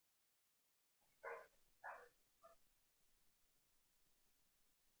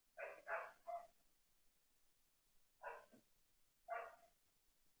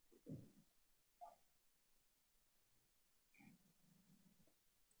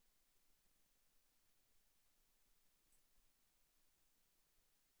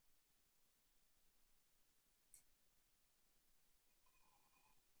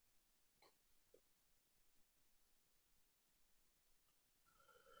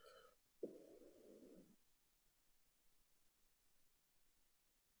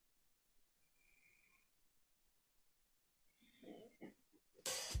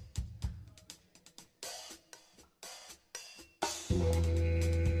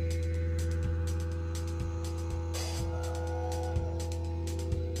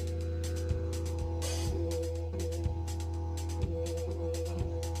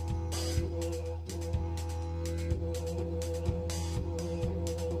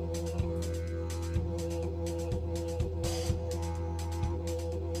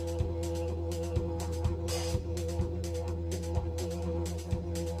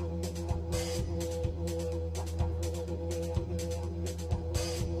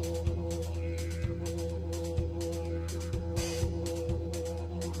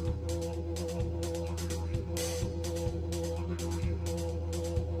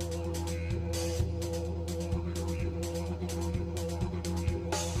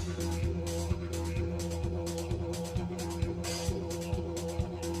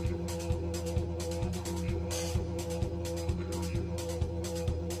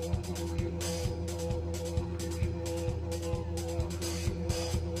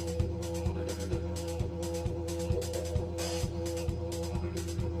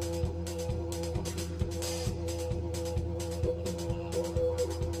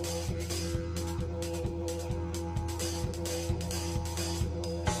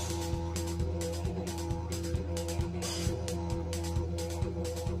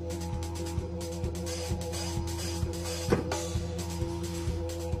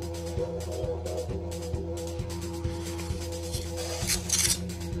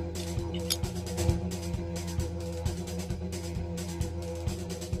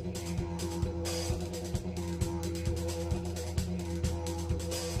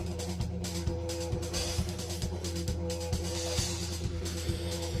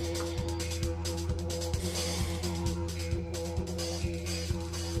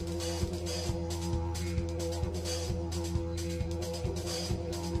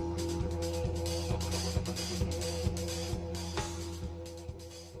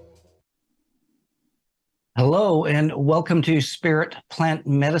Hello and welcome to Spirit Plant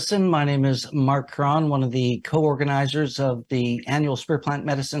Medicine. My name is Marc, Caron, one of the co-organizers of the annual Spirit Plant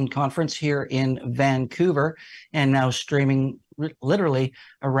Medicine Conference here in Vancouver, and now streaming literally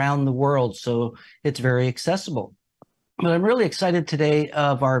around the world, so it's very accessible. But I'm really excited today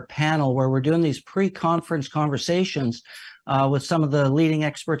of our panel where we're doing these pre-conference conversations with some of the leading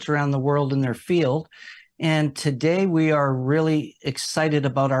experts around the world in their field. And today we are really excited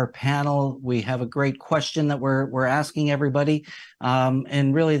about our panel. We have a great question that we're asking everybody.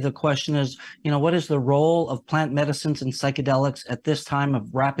 And really the question is, what is the role of plant medicines and psychedelics at this time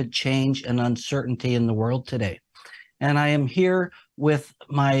of rapid change and uncertainty in the world today? And I am here with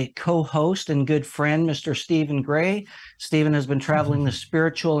my co-host and good friend, Mr. Stephen Gray. Stephen has been traveling the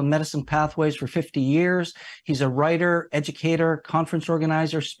spiritual and medicine pathways for 50 years. He's a writer, educator, conference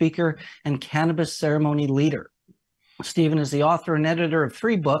organizer, speaker, and cannabis ceremony leader. Stephen is the author and editor of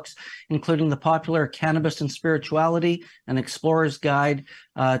 3 books, including the popular Cannabis and Spirituality, An Explorer's Guide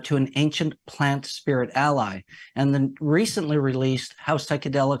to an Ancient Plant Spirit Ally, and the recently released How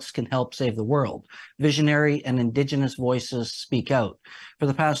Psychedelics Can Help Save the World. Visionary and Indigenous Voices Speak Out. For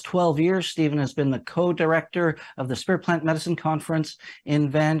the past 12 years, Stephen has been the co-director of the Spirit Plant Medicine Conference in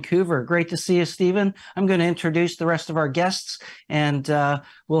Vancouver. Great to see you, Stephen. I'm going to introduce the rest of our guests, and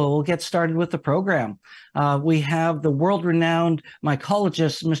we'll get started with the program. We have the world-renowned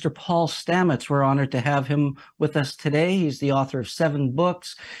mycologist, Mr. Paul Stamets. We're honored to have him with us today. He's the author of 7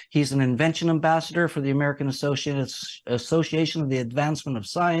 books. He's an invention ambassador for the American Association of the Advancement of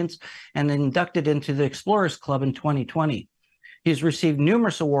Science and inducted into the Explorers Club in 2020. He's received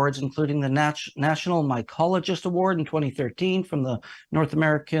numerous awards, including the National Mycologist Award in 2013 from the North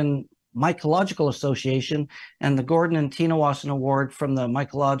American Mycological Association and the Gordon and Tina Wasson Award from the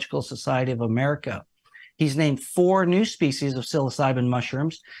Mycological Society of America. He's named 4 new species of psilocybin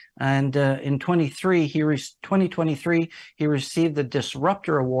mushrooms, and in 2023, he received the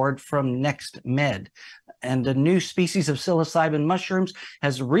Disruptor Award from NextMed. And a new species of psilocybin mushrooms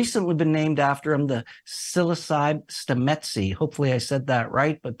has recently been named after him, the psilocybe Stamets. Hopefully I said that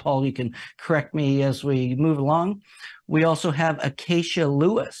right, but Paul, you can correct me as we move along. We also have Acacea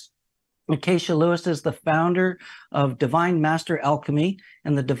Lewis. Acacea Lewis is the founder of Divine Master Alchemy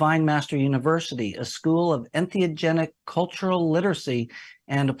and the Divine Master University, a school of entheogenic cultural literacy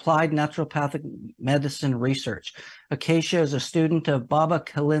and applied naturopathic medicine research. Acacea is a student of Baba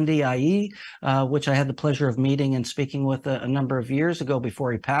Kalindi Ai, which I had the pleasure of meeting and speaking with a number of years ago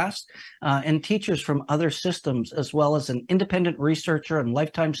before he passed, and teachers from other systems, as well as an independent researcher and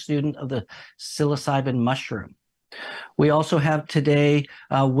lifetime student of the psilocybin mushroom. We also have today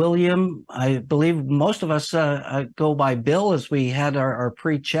William. I believe most of us go by Bill, as we had our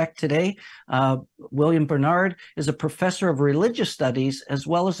pre-check today. William Barnard is a professor of religious studies, as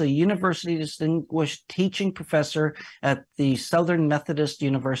well as a university distinguished teaching professor at the Southern Methodist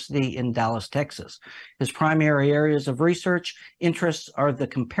University in Dallas, Texas. His primary areas of research interests are the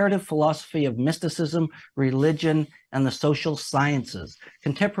comparative philosophy of mysticism, religion, and the social sciences,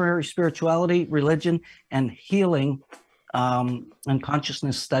 contemporary spirituality, religion, and healing and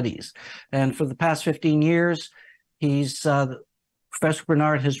consciousness studies. And for the past 15 years, Professor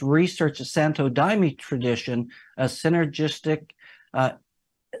Barnard has researched the Santo Daime tradition, a synergistic,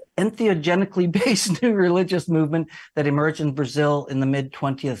 entheogenically based new religious movement that emerged in Brazil in the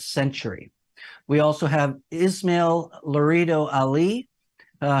mid-20th century. We also have Ismail Laredo Ali,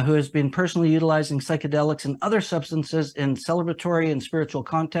 who has been personally utilizing psychedelics and other substances in celebratory and spiritual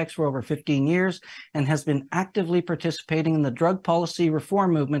contexts for over 15 years and has been actively participating in the drug policy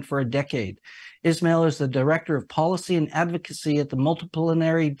reform movement for a decade. Ismail is the Director of Policy and Advocacy at the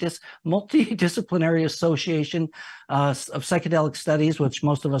Multidisciplinary Association of Psychedelic Studies, which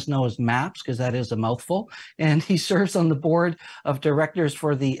most of us know as MAPS, because that is a mouthful. And he serves on the board of directors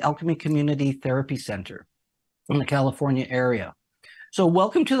for the Alchemy Community Therapy Center in the California area. So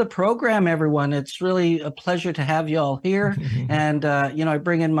welcome to the program, everyone. It's really a pleasure to have you all here. And, I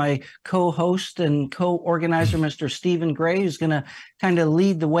bring in my co-host and co-organizer, Mr. Stephen Gray, who's going to kind of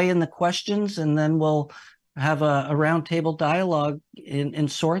lead the way in the questions, and then we'll have a roundtable dialogue in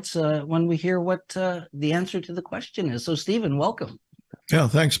sorts when we hear what the answer to the question is. So, Stephen, welcome. Yeah,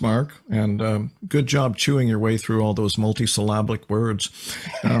 thanks, Mark. And good job chewing your way through all those multisyllabic words.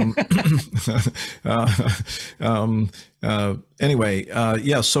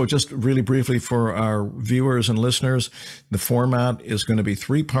 So just really briefly for our viewers and listeners, the format is going to be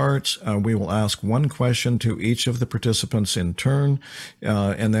 3 parts. We will ask one question to each of the participants in turn,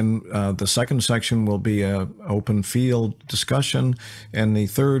 and then the second section will be an open field discussion, and the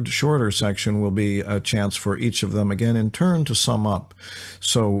third, shorter section will be a chance for each of them, again in turn, to sum up.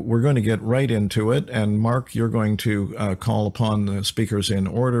 So we're going to get right into it, and Mark, you're going to call upon the speakers in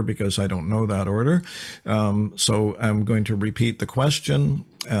order because I don't know that order. So I'm going to repeat the question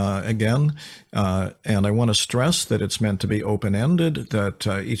again, and I want to stress that it's meant to be open-ended, that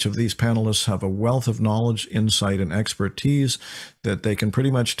each of these panelists have a wealth of knowledge, insight, and expertise that they can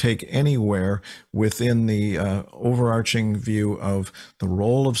pretty much take anywhere within the overarching view of the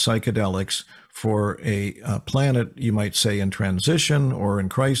role of psychedelics for a planet, you might say, in transition or in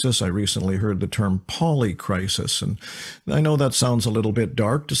crisis. I recently heard the term polycrisis, and I know that sounds a little bit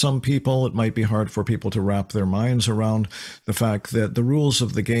dark to some people. It might be hard for people to wrap their minds around the fact that the rules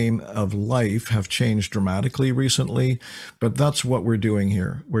of the game of life have changed dramatically recently, but that's what we're doing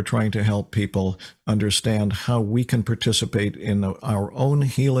here. We're trying to help people understand how we can participate in our own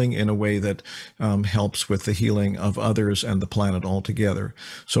healing in a way that helps with the healing of others and the planet altogether.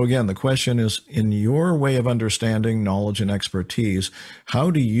 So again, the question is, in your way of understanding knowledge and expertise, how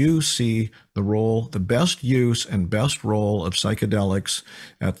do you see the role, the best use and best role of psychedelics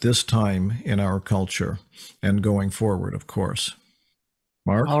at this time in our culture and going forward, of course?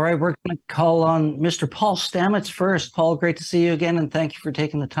 Mark? All right, we're going to call on Mr. Paul Stamets first. Paul, great to see you again, and thank you for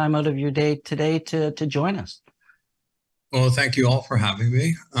taking the time out of your day today to join us. Well, thank you all for having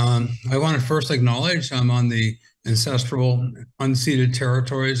me. I want to first acknowledge I'm on the ancestral unceded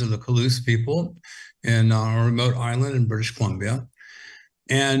territories of the Kalus people in a remote island in British Columbia.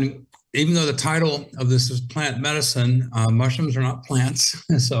 And even though the title of this is plant medicine, mushrooms are not plants,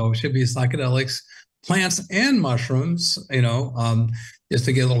 so it should be psychedelics, plants and mushrooms, just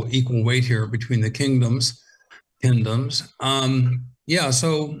to get a little equal weight here between the kingdoms.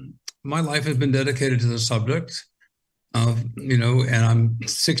 So my life has been dedicated to the subject. And I'm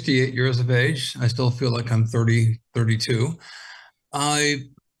 68 years of age. I still feel like I'm 32. I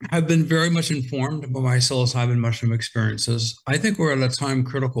have been very much informed by my psilocybin mushroom experiences. I think we're at a time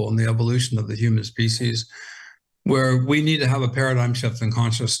critical in the evolution of the human species where we need to have a paradigm shift in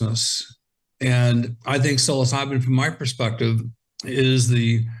consciousness. And I think psilocybin, from my perspective, is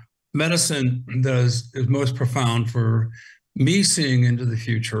the medicine that is most profound for me seeing into the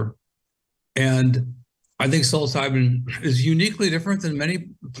future. And I think psilocybin is uniquely different than many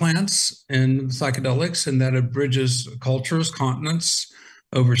plants and psychedelics in that it bridges cultures, continents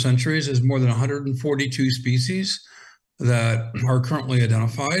over centuries. There's more than 142 species that are currently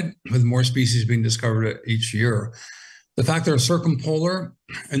identified, with more species being discovered each year. The fact they're circumpolar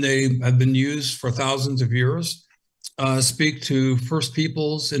and they have been used for thousands of years speak to first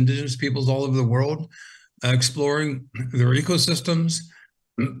peoples, indigenous peoples all over the world, exploring their ecosystems.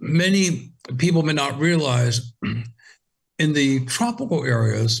 Many people may not realize in the tropical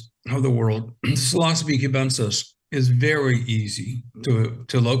areas of the world, Psilocybe cubensis is very easy to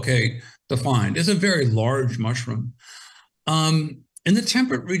locate, to find. It's a very large mushroom. In the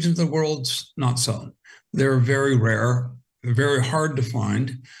temperate regions of the world, not so. They're very rare, very hard to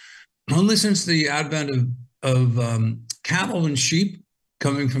find. Only since the advent of cattle and sheep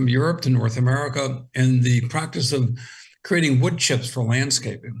coming from Europe to North America and the practice of creating wood chips for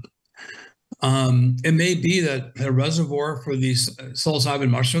landscaping. It may be that the reservoir for these psilocybin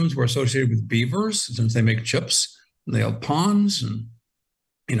mushrooms were associated with beavers, since they make chips. They have ponds, and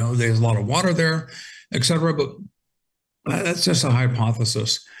there's a lot of water there, etc. But that's just a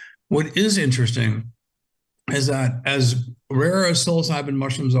hypothesis. What is interesting is that as rare as psilocybin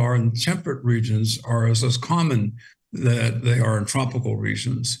mushrooms are in temperate regions, are as common that they are in tropical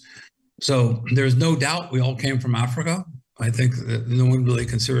regions. So there's no doubt we all came from Africa. I think that no one really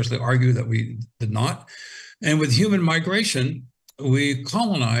can seriously argue that we did not. And with human migration, we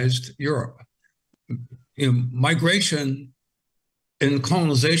colonized Europe. Migration and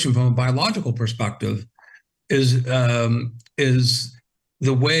colonization from a biological perspective is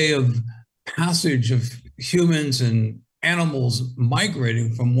the way of passage of humans and animals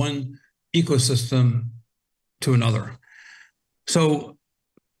migrating from one ecosystem to another. So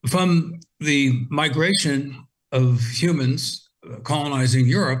from the migration of humans colonizing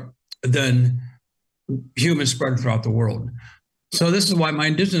Europe, then humans spread throughout the world. So this is why my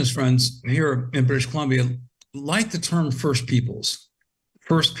indigenous friends here in British Columbia like the term first peoples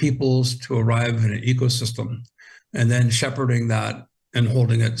to arrive in an ecosystem and then shepherding that and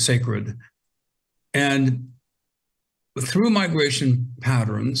holding it sacred. And through migration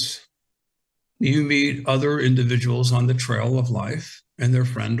patterns, you meet other individuals on the trail of life and their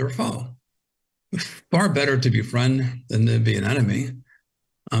friend or foe. Far better to be a friend than to be an enemy.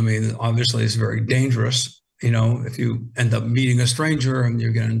 I mean, obviously it's very dangerous. If you end up meeting a stranger and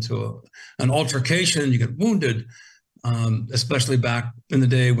you get into an altercation, you get wounded, especially back in the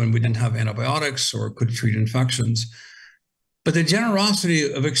day when we didn't have antibiotics or could treat infections. But the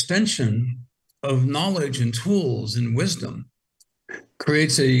generosity of extension of knowledge and tools and wisdom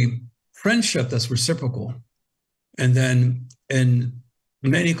creates a friendship that's reciprocal. And then in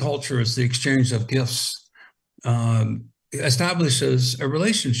many cultures, the exchange of gifts establishes a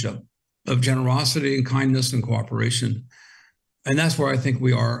relationship of generosity and kindness and cooperation. And that's where I think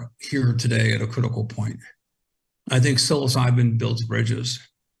we are here today at a critical point. I think psilocybin builds bridges.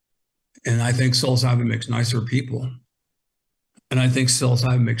 And I think psilocybin makes nicer people. And I think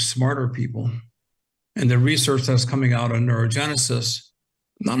psilocybin makes smarter people. And the research that's coming out on neurogenesis,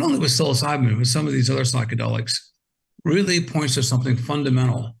 not only with psilocybin, but with some of these other psychedelics, really points to something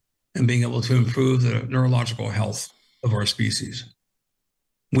fundamental in being able to improve the neurological health of our species.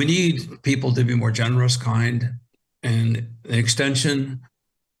 We need people to be more generous, kind, and an extension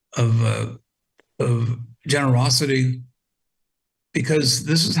of generosity, because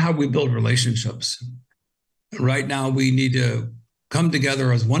this is how we build relationships. Right now, we need to come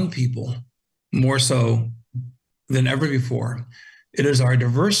together as one people, more so than ever before. It is our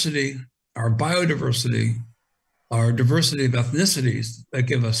diversity, our biodiversity, our diversity of ethnicities that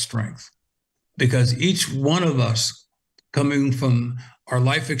give us strength, because each one of us, coming from our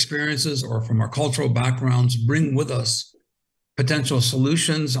life experiences or from our cultural backgrounds, bring with us potential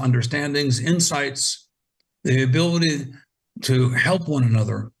solutions, understandings, insights, the ability to help one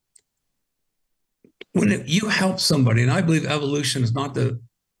another. When you help somebody, and I believe evolution is not the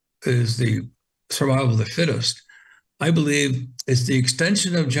survival of the fittest. I believe it's the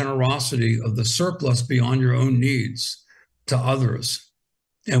extension of generosity of the surplus beyond your own needs to others.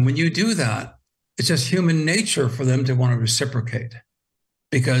 And when you do that, it's just human nature for them to want to reciprocate.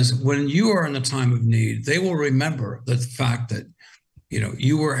 Because when you are in a time of need, they will remember the fact that,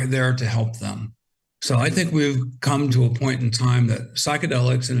 you were there to help them. So I think we've come to a point in time that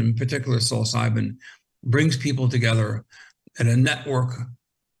psychedelics, and in particular psilocybin, brings people together in a network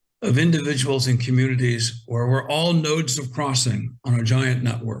of individuals and communities where we're all nodes of crossing on a giant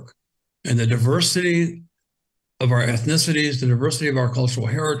network. And the diversity of our ethnicities, the diversity of our cultural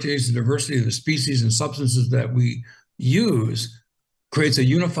heritage, the diversity of the species and substances that we use creates a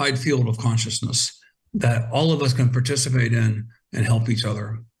unified field of consciousness that all of us can participate in and help each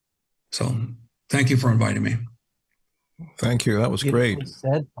other. So thank you for inviting me. Thank you. That was great.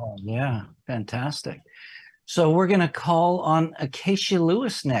 Said, Paul. Yeah, fantastic. So we're going to call on Acacea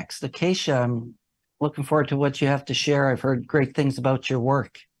Lewis next. Acacea, I'm looking forward to what you have to share. I've heard great things about your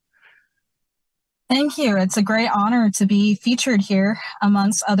work. Thank you. It's a great honor to be featured here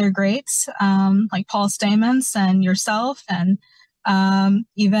amongst other greats like Paul Stamets and yourself and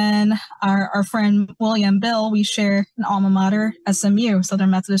Even our friend William Bill, we share an alma mater, SMU, Southern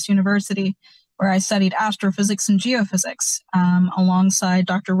Methodist University, where I studied astrophysics and geophysics alongside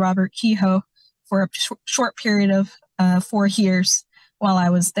Dr. Robert Kehoe for a short period of 4 years while I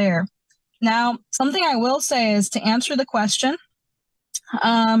was there. Now, something I will say is to answer the question,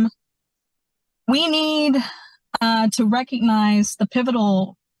 we need to recognize the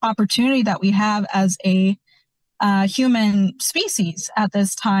pivotal opportunity that we have as a human species at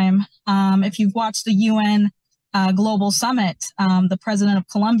this time. If you've watched the UN Global Summit, the president of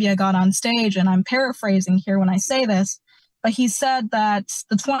Colombia got on stage, and I'm paraphrasing here when I say this, but he said that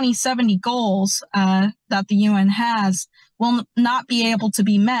the 2070 goals that the UN has will not be able to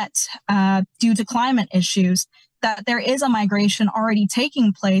be met due to climate issues, that there is a migration already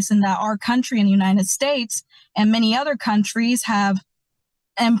taking place, and that our country in the United States and many other countries have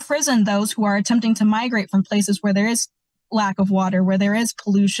imprisoned those who are attempting to migrate from places where there is lack of water, where there is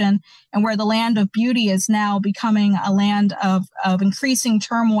pollution, and where the land of beauty is now becoming a land of increasing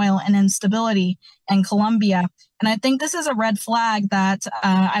turmoil and instability in Colombia. And I think this is a red flag that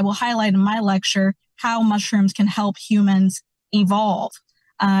I will highlight in my lecture, how mushrooms can help humans evolve.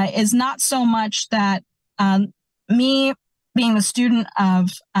 Is not so much that me being the student of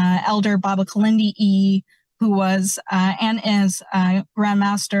Elder Baba Kalindi E, who was and is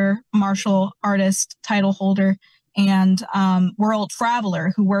Grandmaster Martial Artist title holder and world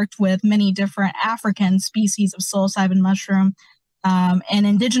traveler, who worked with many different African species of psilocybin mushroom in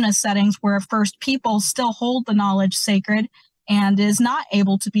indigenous settings where First People still hold the knowledge sacred and is not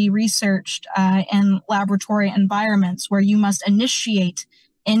able to be researched in laboratory environments where you must initiate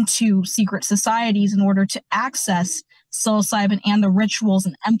into secret societies in order to access psilocybin and the rituals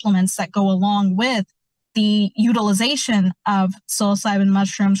and implements that go along with the utilization of psilocybin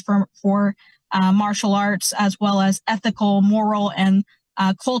mushrooms for martial arts, as well as ethical, moral, and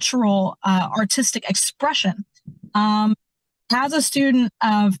cultural artistic expression. As a student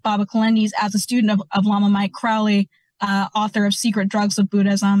of Baba Kalindi's, as a student of Lama Mike Crowley, author of Secret Drugs of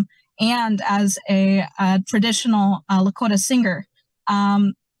Buddhism, and as a traditional Lakota singer,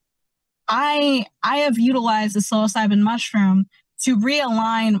 I have utilized the psilocybin mushroom to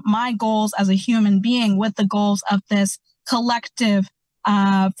realign my goals as a human being with the goals of this collective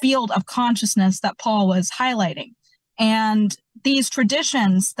field of consciousness that Paul was highlighting. And these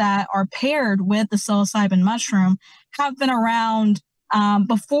traditions that are paired with the psilocybin mushroom have been around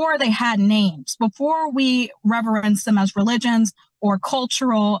before they had names, before we reverence them as religions or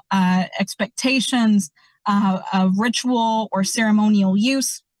cultural expectations of ritual or ceremonial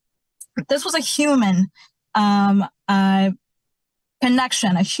use. This was a human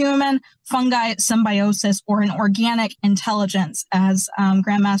connection, a human-fungi symbiosis, or an organic intelligence, as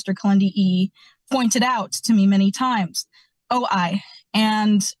Grandmaster Kalindi E pointed out to me many times, OI.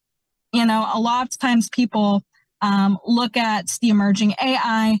 And, you know, a lot of times people look at the emerging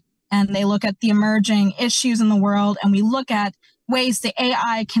AI and they look at the emerging issues in the world, and we look at ways the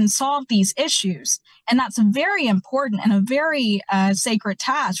AI can solve these issues. And that's very important and a very sacred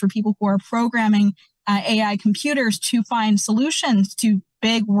task for people who are programming AI computers to find solutions to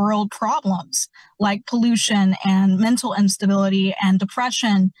big world problems like pollution and mental instability and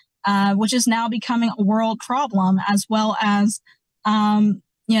depression, which is now becoming a world problem, as well as,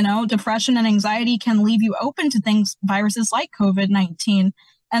 you know, depression and anxiety can leave you open to things, viruses like COVID-19.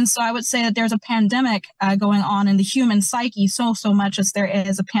 And so I would say that there's a pandemic going on in the human psyche so much as there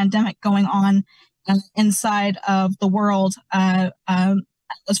is a pandemic going on inside of the world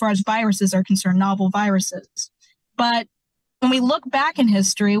as far as viruses are concerned, novel viruses. But when we look back in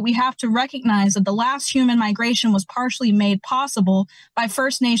history, we have to recognize that the last human migration was partially made possible by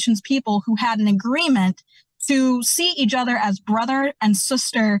First Nations people who had an agreement to see each other as brother and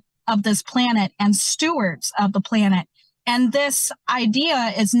sister of this planet and stewards of the planet. And this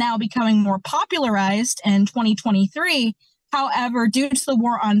idea is now becoming more popularized in 2023. However, due to the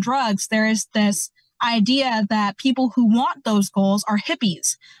war on drugs, there is this idea that people who want those goals are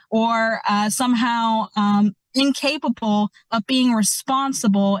hippies or somehow incapable of being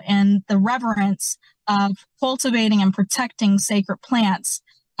responsible in the reverence of cultivating and protecting sacred plants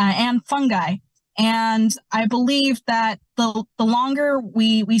and fungi. And I believe that the longer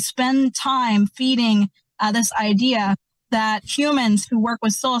we spend time feeding this idea that humans who work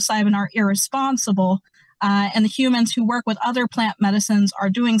with psilocybin are irresponsible, and the humans who work with other plant medicines are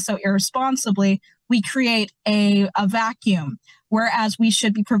doing so irresponsibly, we create a vacuum. Whereas we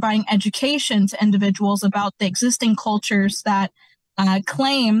should be providing education to individuals about the existing cultures that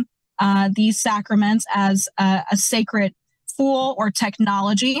claim these sacraments as a sacred tool or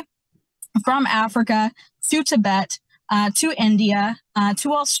technology from Africa to Tibet, to India,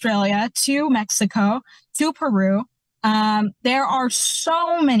 to Australia, to Mexico, to Peru. There are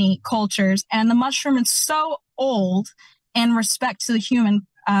so many cultures, and the mushroom is so old in respect to the human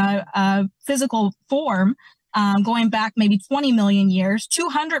physical form, going back maybe 20 million years,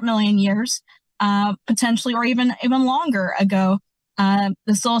 200 million years, potentially, or even longer ago. The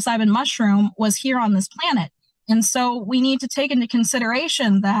psilocybin mushroom was here on this planet. And so we need to take into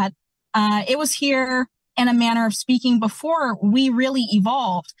consideration that it was here in a manner of speaking before we really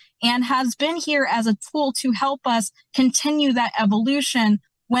evolved, and has been here as a tool to help us continue that evolution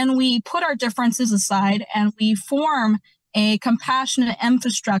when we put our differences aside and we form a compassionate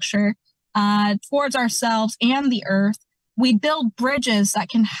infrastructure towards ourselves and the earth. We build bridges that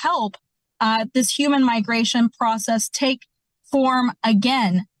can help this human migration process take form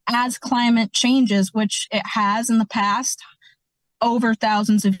again as climate changes, which it has in the past over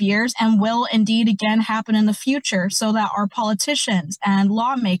thousands of years and will indeed again happen in the future, so that our politicians and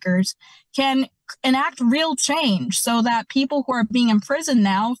lawmakers can enact real change, so that people who are being imprisoned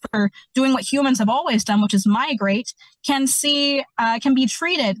now for doing what humans have always done, which is migrate, can be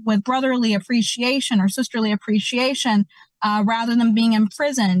treated with brotherly appreciation or sisterly appreciation, rather than being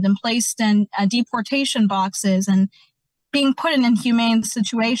imprisoned and placed in deportation boxes and being put in inhumane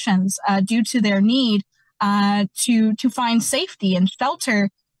situations due to their need to find safety and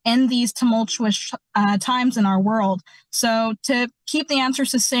shelter in these tumultuous times in our world. So to keep the answer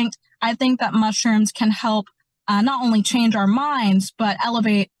succinct, I think that mushrooms can help not only change our minds, but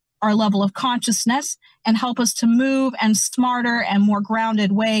elevate our level of consciousness and help us to move in smarter and more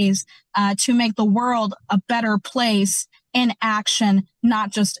grounded ways to make the world a better place in action,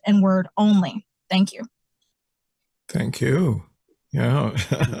 not just in word only. Thank you. Thank you. Yeah.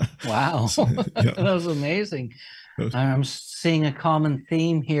 Wow. Yeah. That was amazing. I'm seeing a common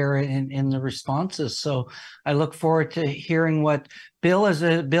theme here in the responses. So I look forward to hearing what Bill is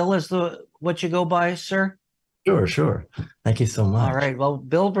what you go by, sir? Sure. Thank you so much. All right. Well,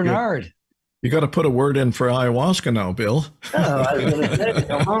 Bill Barnard. You got to put a word in for ayahuasca now, Bill. Oh, I was going to say,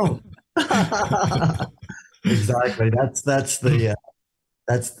 come on. Exactly. That's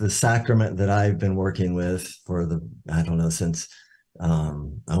the sacrament that I've been working with for since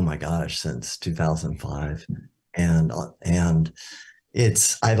since 2005. And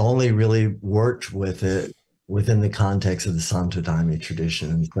I've only really worked with it within the context of the Santo Daime tradition.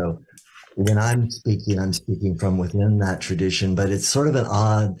 And so when I'm speaking from within that tradition, but it's sort of an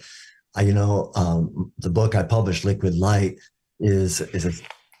odd, the book I published, Liquid Light, is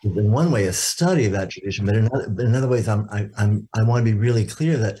in one way a study of that tradition, but in other ways, I want to be really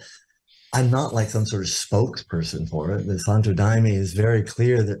clear that I'm not like some sort of spokesperson for it. The Santo Daime is very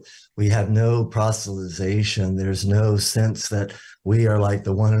clear that we have no proselytization. There's no sense that we are like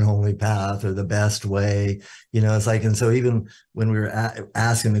the one and only path or the best way. It's like, and so even when we were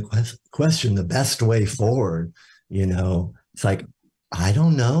asking the question, the best way forward, it's like, I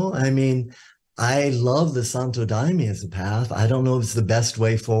don't know. I mean, I love the Santo Daime as a path. I don't know if it's the best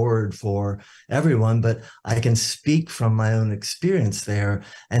way forward for everyone, but I can speak from my own experience there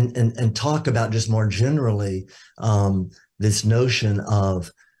and talk about just more generally this notion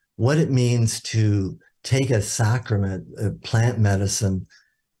of what it means to take a sacrament, plant medicine,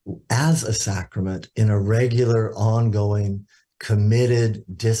 as a sacrament in a regular, ongoing, committed,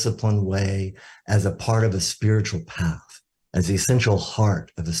 disciplined way as a part of a spiritual path, as the essential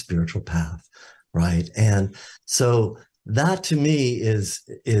heart of a spiritual path. Right. And so that to me has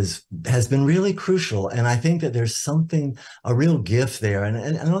been really crucial. And I think that there's a real gift there. And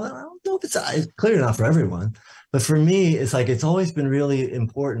I don't know if it's clear enough for everyone, but for me, it's like, it's always been really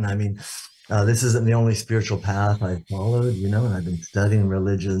important. I mean, this isn't the only spiritual path I've followed, and I've been studying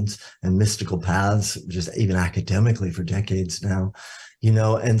religions and mystical paths, just even academically for decades now,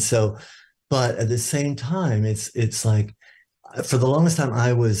 and so, but at the same time, it's like, for the longest time,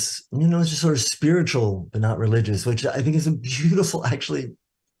 I was, just sort of spiritual, but not religious, which I think is a beautiful, actually,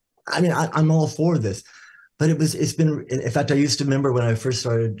 I mean, I'm all for this, but it's been, in fact, I used to remember when I first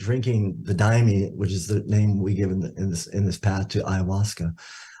started drinking the daime, which is the name we give in this path to ayahuasca,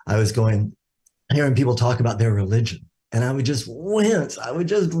 I was hearing people talk about their religion, and I would just wince.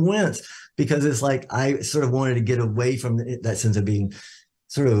 Because it's like, I sort of wanted to get away from that sense of being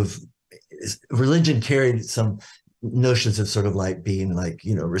sort of, religion carried some notions of sort of like being like,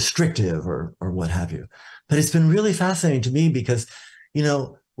 restrictive or what have you. But it's been really fascinating to me because,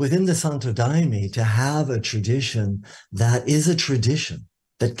 within the Santo Daime, to have a tradition that is a tradition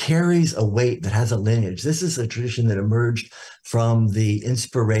that carries a weight, that has a lineage. This is a tradition that emerged from the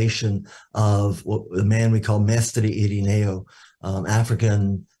inspiration of what the man we call Mestre Irineo,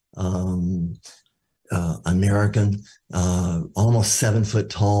 African American, almost 7 foot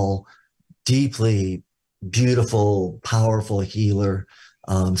tall, deeply beautiful, powerful healer,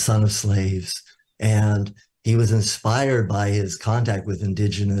 son of slaves. And he was inspired by his contact with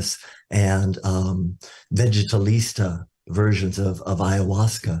indigenous and vegetalista versions of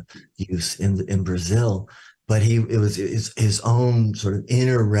ayahuasca use in Brazil. But it was his own sort of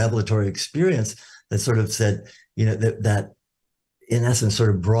inner revelatory experience that sort of said, that in essence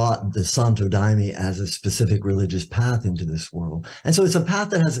sort of brought the Santo Daime as a specific religious path into this world. And so it's a path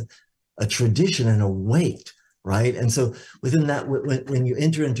that has a tradition and a weight, right? And so within that, when you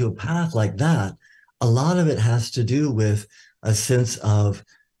enter into a path like that, a lot of it has to do with a sense of,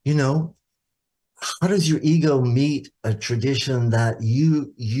 how does your ego meet a tradition that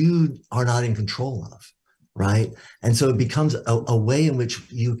you are not in control of, right? And so it becomes a way in which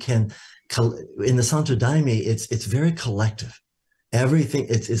you can, in the Santo Daime, it's very collective. Everything,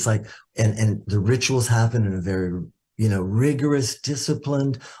 it's like, and the rituals happen in a very, rigorous,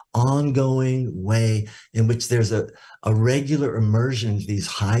 disciplined, ongoing way in which there's a regular immersion into these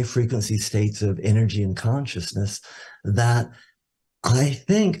high frequency states of energy and consciousness that I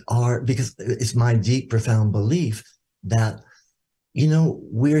think because it's my deep, profound belief that,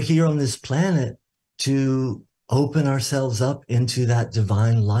 we're here on this planet to open ourselves up into that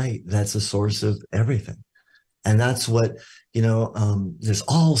divine light that's the source of everything. And that's what, there's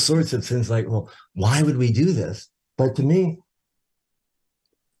all sorts of things like, well, why would we do this? But to me,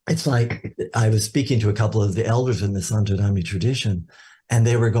 it's like I was speaking to a couple of the elders in the Santo Daime tradition, and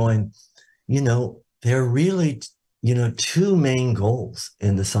they were going, there are really, two main goals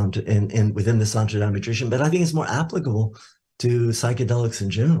in the within the Santo Daime tradition, but I think it's more applicable to psychedelics in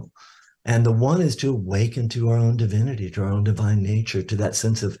general. And the one is to awaken to our own divinity, to our own divine nature, to that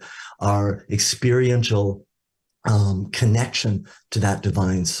sense of our experiential connection to that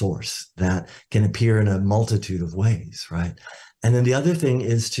divine source that can appear in a multitude of ways, right? And then the other thing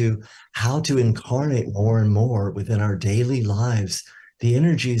is how to incarnate more and more within our daily lives the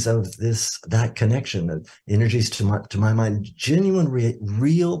energies of that connection, the energies to my mind, genuine,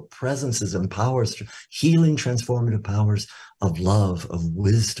 real presences and powers, healing, transformative powers of love, of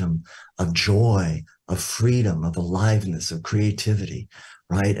wisdom, of joy, of freedom, of aliveness, of creativity,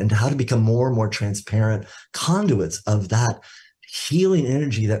 right? And how to become more and more transparent conduits of that healing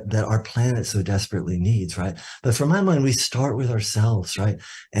energy that our planet so desperately needs, right? But for my mind, we start with ourselves, right?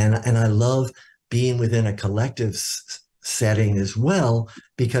 And I love being within a collective setting as well,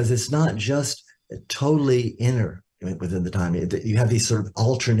 because it's not just totally inner within the time. You have these sort of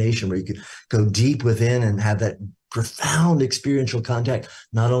alternation where you could go deep within and have that profound experiential contact,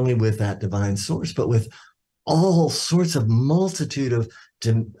 not only with that divine source, but with all sorts of multitude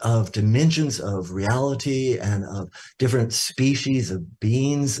of dimensions of reality and of different species of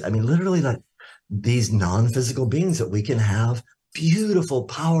beings. I mean, literally like these non-physical beings that we can have beautiful,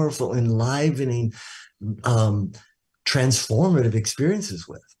 powerful, enlivening, transformative experiences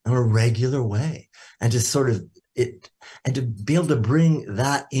with in a regular way. And just sort of and to be able to bring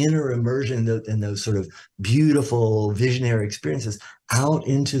that inner immersion and those sort of beautiful visionary experiences out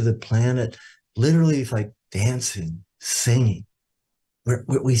into the planet, literally like dancing, singing.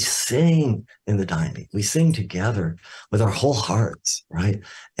 We sing in the Daime. We sing together with our whole hearts, right?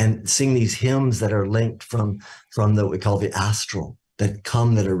 And sing these hymns that are linked from what we call the astral,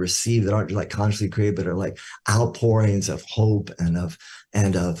 that are received, that aren't like consciously created, but are like outpourings of hope and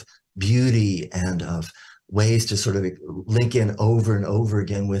of beauty and of ways to sort of link in over and over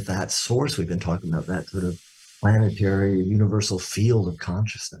again with that source we've been talking about, that sort of planetary universal field of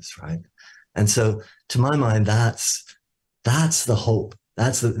consciousness, right? And so to my mind, that's the hope.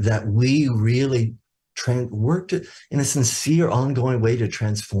 That we really work in a sincere, ongoing way to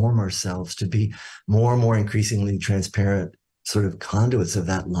transform ourselves to be more and more increasingly transparent sort of conduits of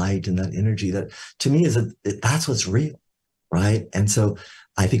that light and that energy that to me that's what's real, right? And so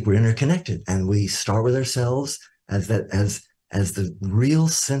I think we're interconnected, and we start with ourselves as the real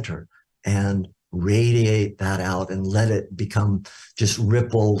center and radiate that out and let it become just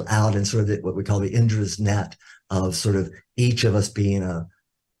rippled out in sort of what we call the Indra's net of sort of each of us being a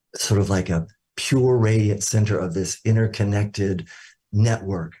sort of like a pure radiant center of this interconnected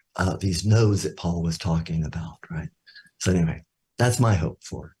network of these nodes that Paul was talking about, right? So anyway, that's my hope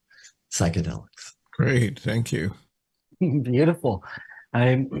for psychedelics. Great, thank you. Beautiful.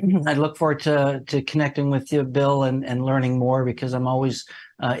 I look forward to connecting with you, Bill, and learning more, because I'm always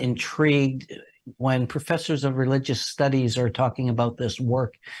intrigued when professors of religious studies are talking about this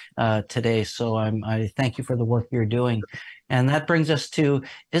work today. So I thank you for the work you're doing. And that brings us to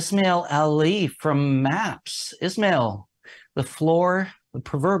Ismail Ali from MAPS. Ismail, the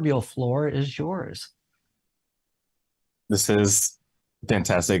proverbial floor is yours. This is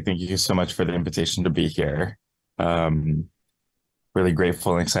fantastic. Thank you so much for the invitation to be here. Really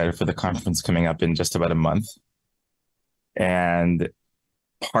grateful and excited for the conference coming up in just about a month. And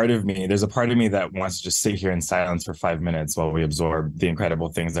there's a part of me that wants to just sit here in silence for 5 minutes while we absorb the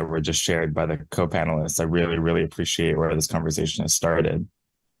incredible things that were just shared by the co-panelists. I really, really appreciate where this conversation has started.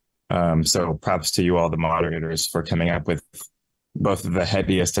 So props to you all, the moderators, for coming up with both the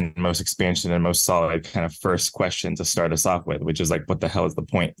heaviest and most expansion and most solid kind of first question to start us off with, which is like, what the hell is the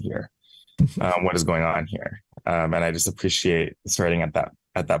point here? What is going on here? And I just appreciate starting at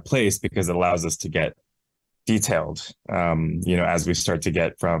that place, because it allows us to get detailed, as we start to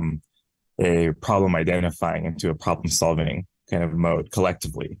get from a problem identifying into a problem solving kind of mode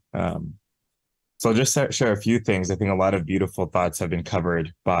collectively. So I'll just share a few things. I think a lot of beautiful thoughts have been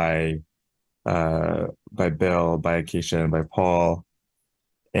covered by Bill, by Acacea, and by Paul.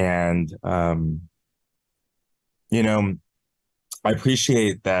 And, I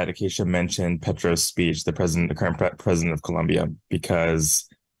appreciate that Acacea mentioned Petro's speech, the current president of Colombia, because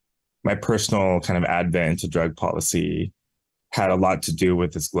my personal kind of advent into drug policy had a lot to do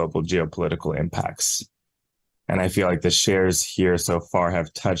with its global geopolitical impacts. And I feel like the shares here so far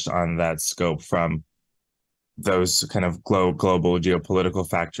have touched on that scope, from those kind of global geopolitical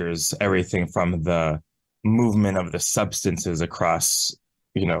factors, everything from the movement of the substances across,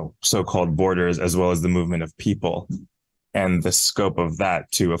 so-called borders, as well as the movement of people, and the scope of that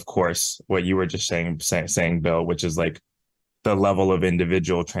to, of course, what you were just saying, Bill, which is like the level of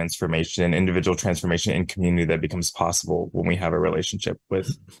individual transformation in community that becomes possible when we have a relationship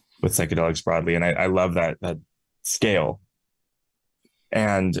with psychedelics broadly. And I love that scale.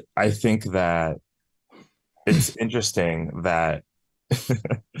 And I think that it's interesting that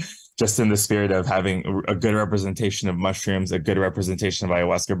just in the spirit of having a good representation of mushrooms, a good representation of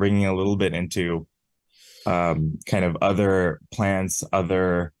ayahuasca, bringing a little bit into kind of other plants,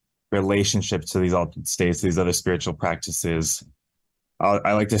 other relationships to these altered states, these other spiritual practices.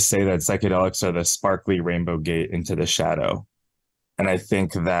 I like to say that psychedelics are the sparkly rainbow gate into the shadow. And I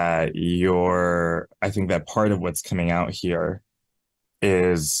think that part of what's coming out here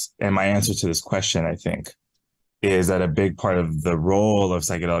is, and my answer to this question, I think, is that a big part of the role of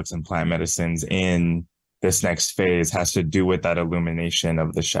psychedelics and plant medicines in this next phase has to do with that illumination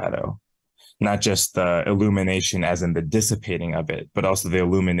of the shadow. Not just the illumination as in the dissipating of it, but also the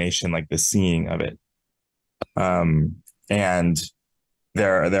illumination, like the seeing of it. And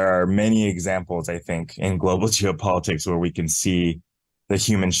there are many examples, I think, in global geopolitics where we can see the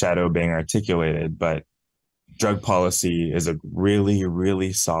human shadow being articulated, but drug policy is a really,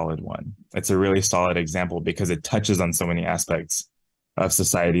 really solid one. It's a really solid example because it touches on so many aspects of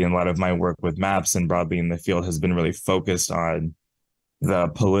society. And a lot of my work with MAPS and broadly in the field has been really focused on the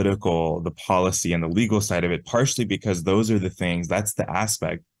political, the policy, and the legal side of it, partially because those are the things, those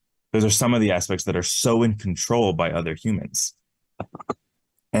are some of the aspects that are so in control by other humans.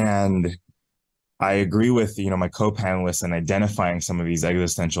 And I agree with, my co-panelists in identifying some of these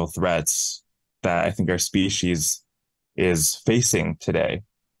existential threats that I think our species is facing today.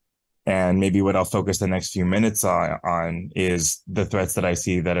 And maybe what I'll focus the next few minutes on is the threats that I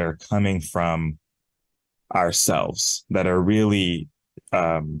see that are coming from ourselves, that are really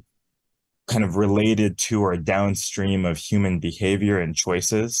kind of related to or downstream of human behavior and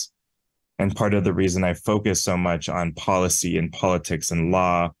choices. And part of the reason I focus so much on policy and politics and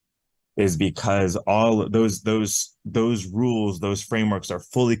law is because all those rules, those frameworks are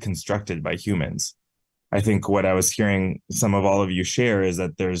fully constructed by humans. I think what I was hearing some of all of you share is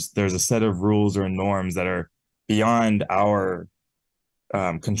that there's a set of rules or norms that are beyond our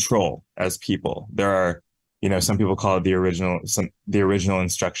control as people. There are, some people call it the original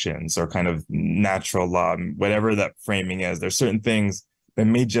instructions or kind of natural law, whatever that framing is. There's certain things that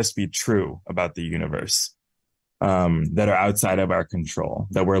may just be true about the universe that are outside of our control,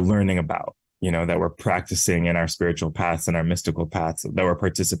 that we're learning about, that we're practicing in our spiritual paths and our mystical paths that we're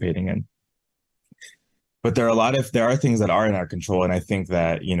participating in. But there are things that are in our control. And I think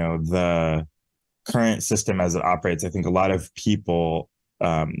that, the current system as it operates, I think a lot of people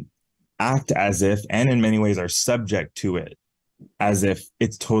act as if, and in many ways are subject to it, as if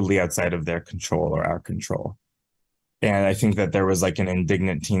it's totally outside of their control or our control. And I think that there was like an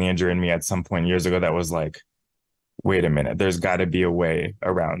indignant teenager in me at some point years ago that was like, wait a minute, there's got to be a way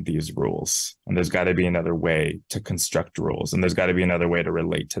around these rules. And there's got to be another way to construct rules. And there's got to be another way to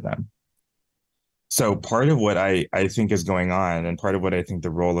relate to them. So part of what I think is going on, and part of what I think the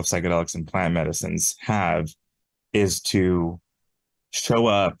role of psychedelics and plant medicines have, is to show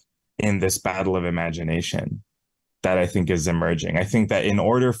up in this battle of imagination that I think is emerging. I think that in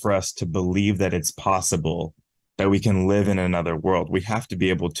order for us to believe that it's possible that we can live in another world, we have to be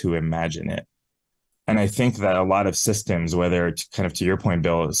able to imagine it. And I think that a lot of systems, whether it's kind of to your point,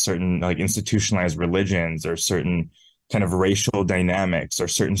 Bill, certain like institutionalized religions or certain kind of racial dynamics or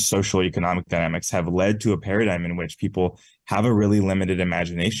certain social economic dynamics have led to a paradigm in which people have a really limited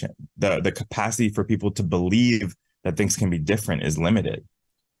imagination. The capacity for people to believe that things can be different is limited.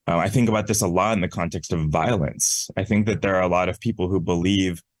 I think about this a lot in the context of violence. I think that there are a lot of people who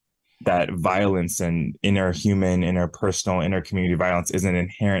believe that violence and interhuman, interpersonal, intercommunity violence is an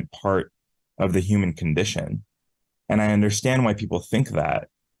inherent part of the human condition. And I understand why people think that,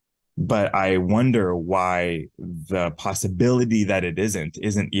 but I wonder why the possibility that it isn't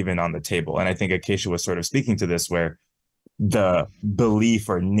even on the table. And I think Acacea was sort of speaking to this, where the belief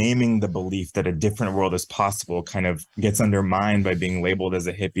or naming the belief that a different world is possible kind of gets undermined by being labeled as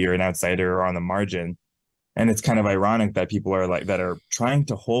a hippie or an outsider or on the margin. And it's kind of ironic that people are like, that are trying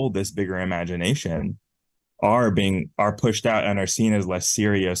to hold this bigger imagination are pushed out and are seen as less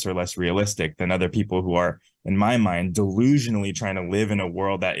serious or less realistic than other people who are, in my mind, delusionally trying to live in a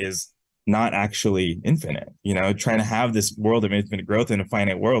world that is not actually infinite, you know, trying to have this world of infinite growth in a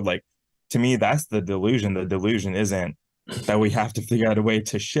finite world. Like, to me, that's the delusion. The delusion isn't that we have to figure out a way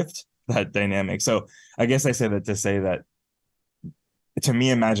to shift that dynamic. So I guess I say that to say that, to me,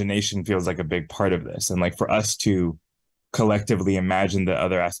 imagination feels like a big part of this. And like for us to collectively imagine that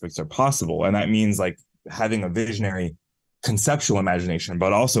other aspects are possible. And that means like having a visionary conceptual imagination,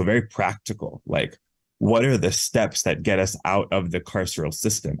 but also very practical. Like, what are the steps that get us out of the carceral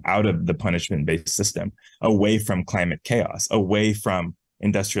system, out of the punishment-based system, away from climate chaos, away from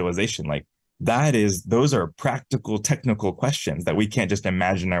industrialization? Like, those are practical, technical questions that we can't just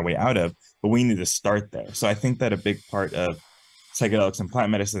imagine our way out of, but we need to start there. So I think that a big part of psychedelics and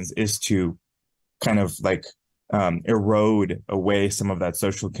plant medicines is to kind of like erode away some of that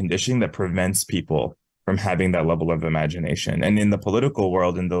social conditioning that prevents people from having that level of imagination. And in the political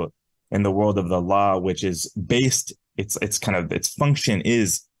world, in the world of the law, which is based, its function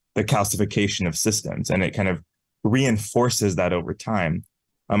is the calcification of systems, and it kind of reinforces that over time.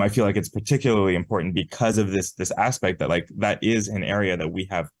 I feel like it's particularly important because of this aspect that like that is an area that we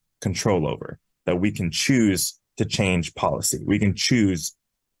have control over, that we can choose to change policy. We can choose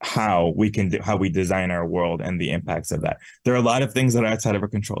how we design our world and the impacts of that. There are a lot of things that are outside of our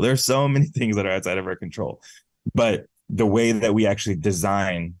control. There are so many things that are outside of our control, but the way that we actually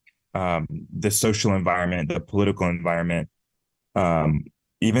design the social environment, the political environment,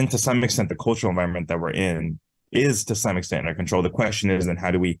 even to some extent the cultural environment that we're in, is to some extent in our control. The question is, then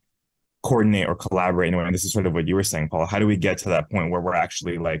how do we coordinate or collaborate? And this is sort of what you were saying, Paul. How do we get to that point where we're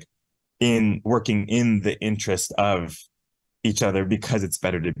actually like working in the interest of each other, because it's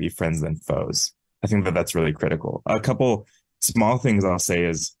better to be friends than foes? I think that that's really critical. A couple small things I'll say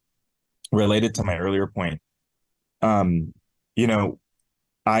is related to my earlier point. You know,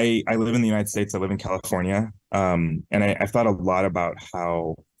 I live in the United States. I live in California. And I've thought a lot about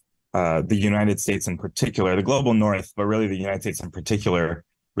how the United States in particular, the global North, but really the United States in particular,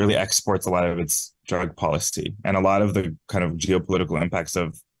 really exports a lot of its drug policy. And a lot of the kind of geopolitical impacts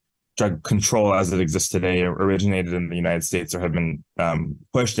of drug control as it exists today originated in the United States or have been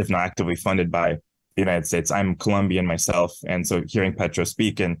pushed, if not actively funded, by the United States. I'm Colombian myself. And so hearing Petro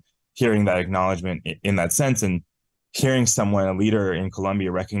speak and hearing that acknowledgement in that sense, and hearing someone, a leader in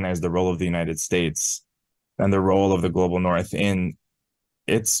Colombia, recognize the role of the United States and the role of the global North in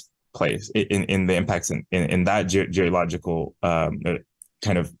its place, in the impacts in that geological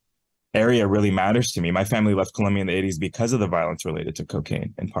kind of area really matters to me. My family left Colombia in the 80s because of the violence related to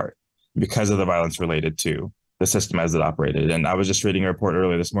cocaine, in part, because of the violence related to the system as it operated. And I was just reading a report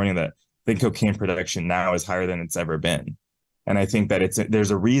earlier this morning that I think cocaine production now is higher than it's ever been. And I think that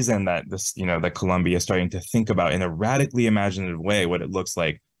there's a reason that that Colombia is starting to think about in a radically imaginative way what it looks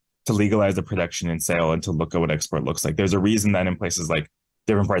like to legalize the production and sale and to look at what export looks like. There's a reason that in places like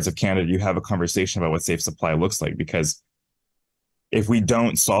different parts of Canada, you have a conversation about what safe supply looks like, because if we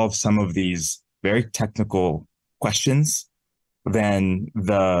don't solve some of these very technical questions, then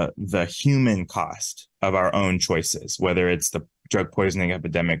the human cost of our own choices, whether it's the drug poisoning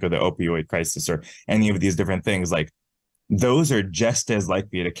epidemic or the opioid crisis or any of these different things, like those are just as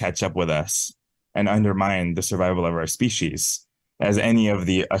likely to catch up with us and undermine the survival of our species as any of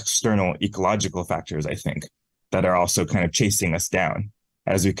the external ecological factors, I think, that are also kind of chasing us down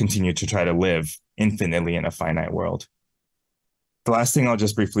as we continue to try to live infinitely in a finite world. The last thing I'll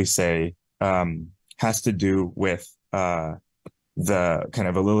just briefly say has to do with the kind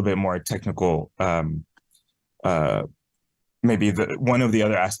of a little bit more technical, maybe one of the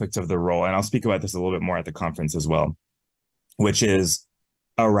other aspects of the role, and I'll speak about this a little bit more at the conference as well, which is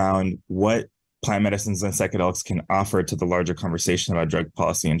around what plant medicines and psychedelics can offer to the larger conversation about drug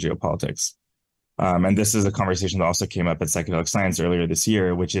policy and geopolitics. And this is a conversation that also came up at Psychedelic Science earlier this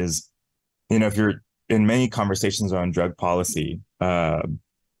year, which is, if you're in many conversations around drug policy,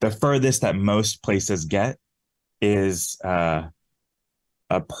 the furthest that most places get is a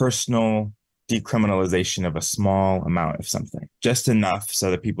personal decriminalization of a small amount of something, just enough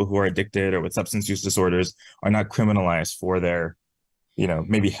so that people who are addicted or with substance use disorders are not criminalized for their,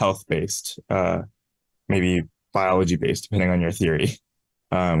 maybe health-based, maybe biology-based, depending on your theory,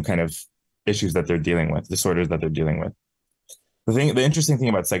 kind of issues that they're dealing with, disorders that they're dealing with. The interesting thing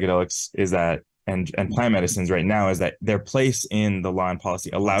about psychedelics is that, and plant medicines right now, is that their place in the law and policy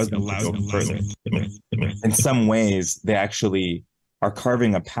allows them to go further. In some ways, they actually are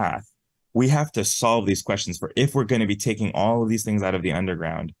carving a path. We have to solve these questions for, if we're going to be taking all of these things out of the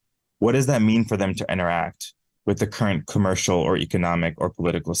underground, what does that mean for them to interact with the current commercial or economic or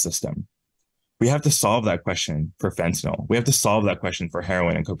political system? We have to solve that question for fentanyl. We have to solve that question for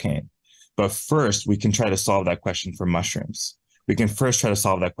heroin and cocaine. But first, we can try to solve that question for mushrooms. We can first try to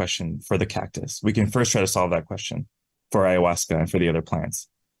solve that question for the cactus. We can first try to solve that question for ayahuasca and for the other plants.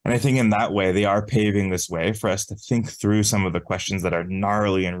 And I think in that way, they are paving this way for us to think through some of the questions that are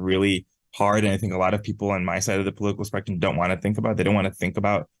gnarly and really hard. And I think a lot of people on my side of the political spectrum don't want to think about. They don't want to think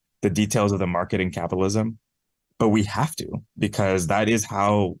about the details of the market and capitalism. But we have to, because that is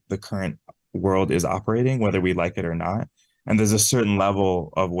how the current world is operating, whether we like it or not. And there's a certain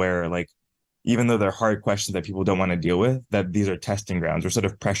level of where, like, even though they're hard questions that people don't want to deal with, that these are testing grounds. We're sort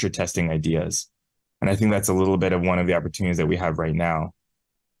of pressure testing ideas. And I think that's a little bit of one of the opportunities that we have right now.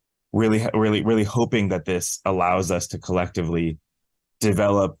 Really hoping that this allows us to collectively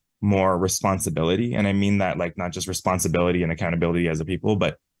develop more responsibility. And I mean that, like, not just responsibility and accountability as a people,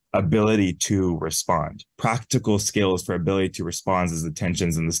 but ability to respond. Practical skills for ability to respond as the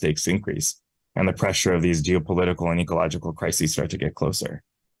tensions and the stakes increase and the pressure of these geopolitical and ecological crises start to get closer.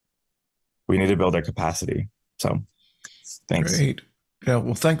 We need to build our capacity. So thanks. Great. Yeah,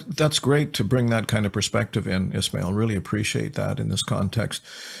 well, that's great to bring that kind of perspective in, Ismail. Really appreciate that in this context.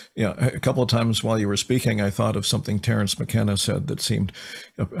 Yeah, a couple of times while you were speaking, I thought of something Terence McKenna said that seemed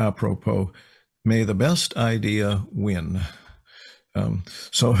apropos. May the best idea win.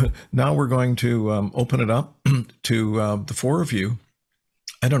 So now we're going to open it up to the four of you.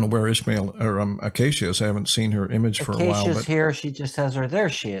 I don't know where Ismail or Acacea is. I haven't seen her image for a while. Acacia's here. She just has her. There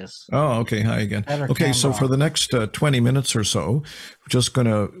she is. Oh, okay. Hi again. Okay, so for the next 20 minutes or so, we're just going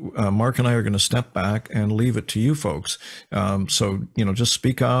to, Marc and I are going to step back and leave it to you folks. So, just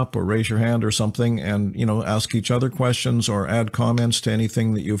speak up or raise your hand or something and, ask each other questions or add comments to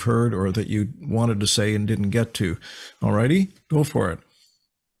anything that you've heard or that you wanted to say and didn't get to. All righty, go for it.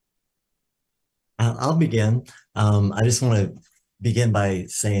 I'll begin. I just want to begin by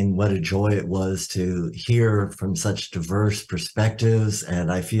saying what a joy it was to hear from such diverse perspectives.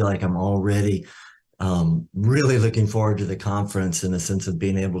 And I feel like I'm already really looking forward to the conference in a sense of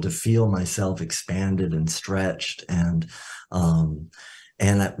being able to feel myself expanded and stretched. And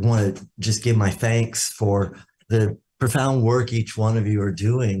I want to just give my thanks for the profound work each one of you are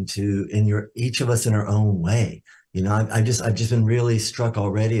doing each of us in our own way. I've just been really struck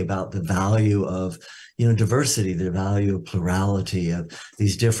already about the value of diversity, the value of plurality, of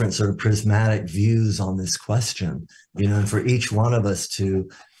these different sort of prismatic views on this question, and for each one of us to,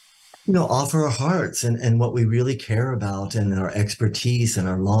 offer our hearts and what we really care about and our expertise and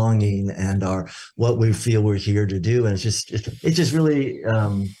our longing and what we feel we're here to do. And it's just really,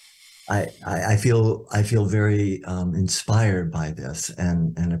 I feel very inspired by this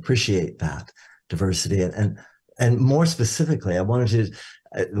and appreciate that diversity. And more specifically, I wanted to,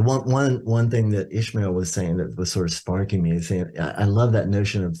 one thing that Ismail was saying that was sort of sparking me is saying, I love that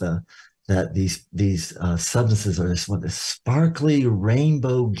notion of that these substances are the sparkly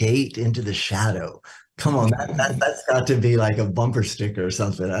rainbow gate into the shadow. Come on, that's got to be like a bumper sticker or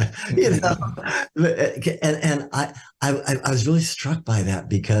something, And I was really struck by that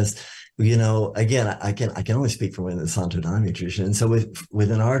because, again, I can only speak for within the Santo Daime tradition. And so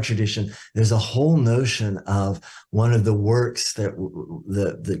within our tradition, there's a whole notion of one of the works that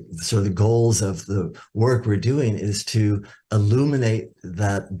the sort of the goals of the work we're doing is to illuminate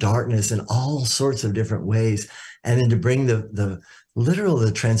that darkness in all sorts of different ways, and then to bring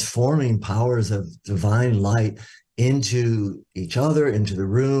the transforming powers of divine light into each other, into the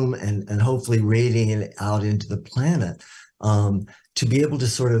room, and hopefully radiating it out into the planet. To be able to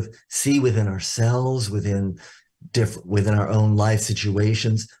sort of see within ourselves, within our own life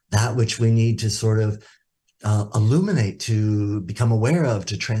situations, that which we need to sort of illuminate, to become aware of,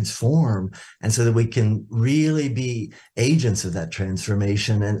 to transform, and so that we can really be agents of that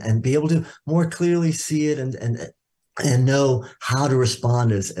transformation and be able to more clearly see it and know how to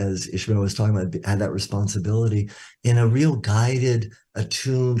respond, as Ismail was talking about, have that responsibility in a real guided,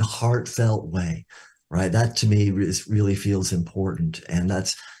 attuned, heartfelt way, right? That to me really feels important, and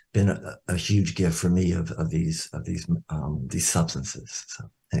that's been a huge gift for me of these substances. So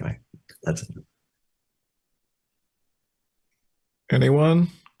anyway, that's it. Anyone?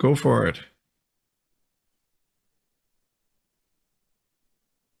 Go for it.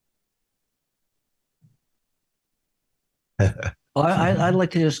 Well, I'd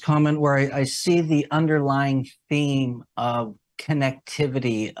like to just comment where I see the underlying theme of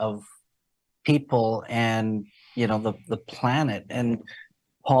connectivity of people and, you know, the planet. And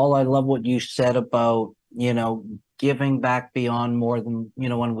Paul, I love what you said about, you know, giving back beyond more than, you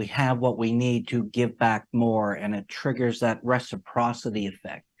know, when we have what we need to give back more, and it triggers that reciprocity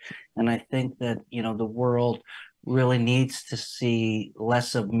effect. And I think that, you know, the world really needs to see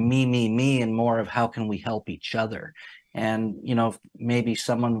less of me, and more of how can we help each other. And, you know, if maybe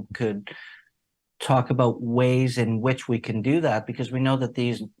someone could talk about ways in which we can do that, because we know that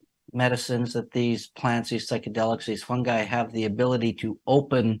these medicines, that these plants, these psychedelics, these fungi have the ability to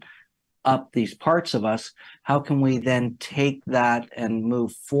open up these parts of us. How can we then take that and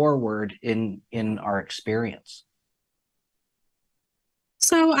move forward in our experience?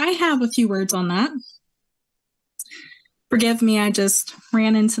 So I have a few words on that. Forgive me, I just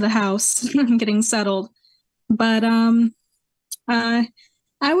ran into the house getting settled. But I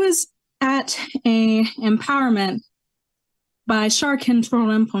was at a empowerment by Sharkin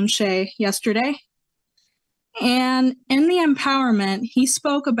Rinpoche yesterday. And in the empowerment, he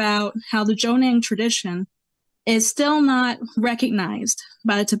spoke about how the Jonang tradition is still not recognized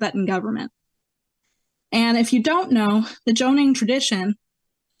by the Tibetan government. And if you don't know, the Jonang tradition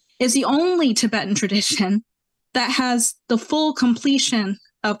is the only Tibetan tradition that has the full completion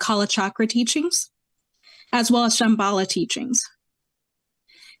of Kala Chakra teachings, as well as Shambhala teachings.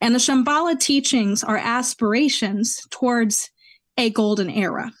 And the Shambhala teachings are aspirations towards a golden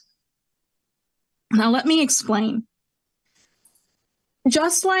era. Now, let me explain.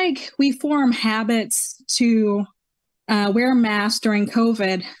 Just like we form habits to wear masks during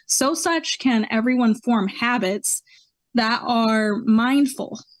COVID, so such can everyone form habits that are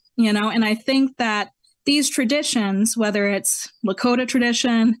mindful, you know, and I think that these traditions, whether it's Lakota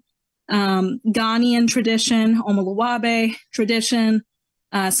tradition, Ghanaian tradition, Omoluwabe tradition,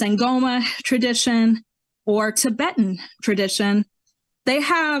 Sangoma tradition, or Tibetan tradition, they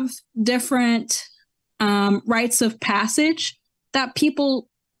have different rites of passage that people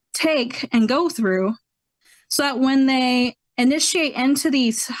take and go through, so that when they initiate into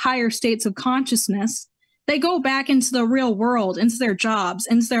these higher states of consciousness, they go back into the real world, into their jobs,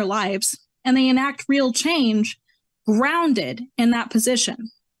 into their lives, and they enact real change grounded in that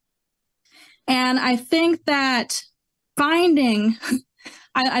position. And I think that finding,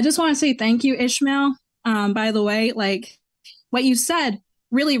 I just want to say thank you, Ismail. By the way, like what you said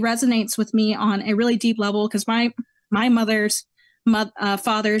really resonates with me on a really deep level, because my mother's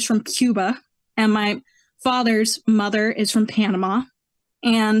father is from Cuba, and my father's mother is from Panama.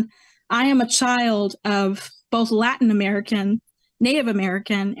 And I am a child of both Latin American, Native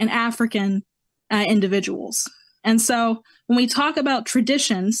American, and African individuals. And so when we talk about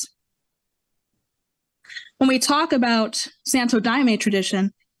traditions, when we talk about Santo Daime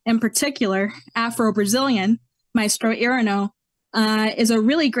tradition, in particular, Afro-Brazilian, Maestro Irano, is a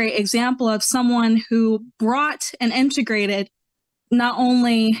really great example of someone who brought and integrated not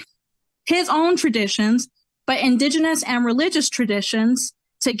only his own traditions, but indigenous and religious traditions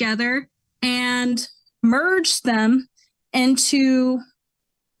together and merged them into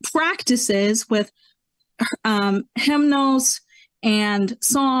practices with hymnals and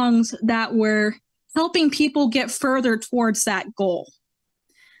songs that were helping people get further towards that goal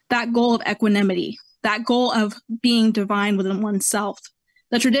of equanimity, that goal of being divine within oneself.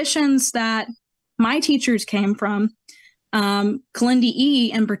 The traditions that my teachers came from, Kalindi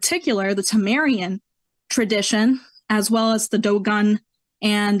E in particular, the Tamarian tradition, as well as the Dogon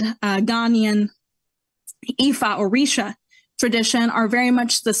and Ghanaian Ifa or Risha tradition, are very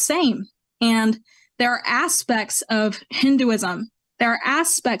much the same. And there are aspects of Hinduism, there are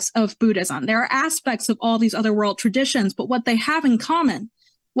aspects of Buddhism, there are aspects of all these other world traditions, but what they have in common,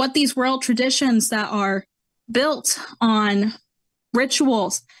 what these world traditions that are built on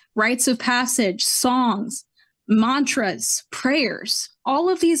rituals, rites of passage, songs, mantras, prayers, all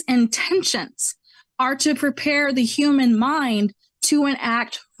of these intentions are to prepare the human mind to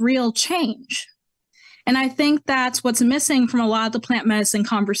enact real change. And I think that's what's missing from a lot of the plant medicine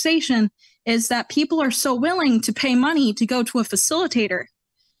conversation, is that people are so willing to pay money to go to a facilitator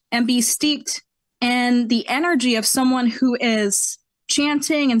and be steeped in the energy of someone who is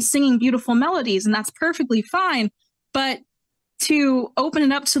chanting and singing beautiful melodies, and that's perfectly fine. But to open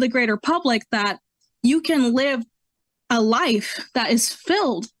it up to the greater public that you can live a life that is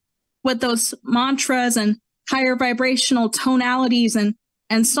filled with those mantras and higher vibrational tonalities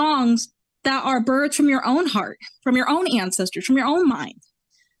and songs that are birthed from your own heart, from your own ancestors, from your own mind,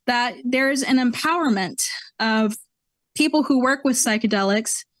 that there's an empowerment of people who work with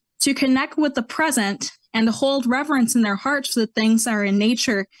psychedelics to connect with the present and to hold reverence in their hearts for the things that are in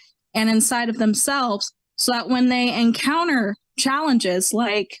nature and inside of themselves, so that when they encounter challenges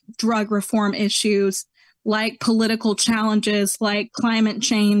like drug reform issues, like political challenges, like climate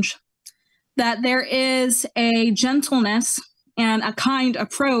change, that there is a gentleness and a kind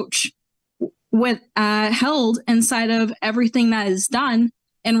approach with held inside of everything that is done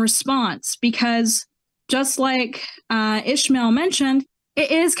in response. Because just like Ismail mentioned, it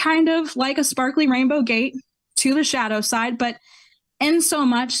is kind of like a sparkly rainbow gate to the shadow side, but in so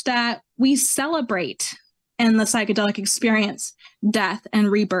much that we celebrate in the psychedelic experience death and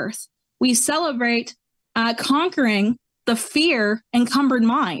rebirth. We celebrate conquering the fear encumbered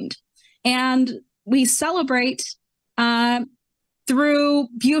mind. And we celebrate through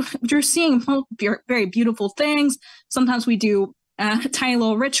seeing very beautiful things. Sometimes we do tiny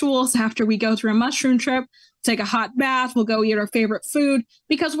little rituals after we go through a mushroom trip, take a hot bath, we'll go eat our favorite food,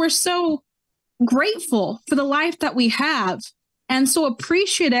 because we're so grateful for the life that we have and so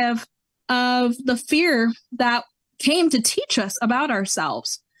appreciative of the fear that came to teach us about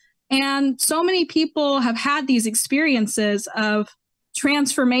ourselves. And so many people have had these experiences of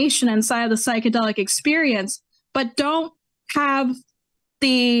transformation inside of the psychedelic experience, but don't have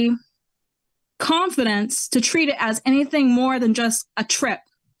the confidence to treat it as anything more than just a trip.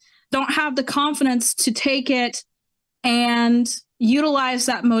 Don't have the confidence to take it and utilize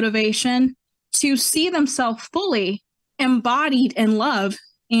that motivation to see themselves fully embodied in love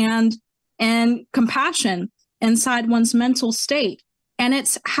and compassion inside one's mental state. And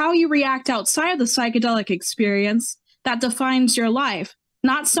it's how you react outside of the psychedelic experience that defines your life.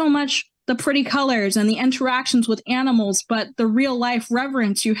 Not so much the pretty colors and the interactions with animals, but the real life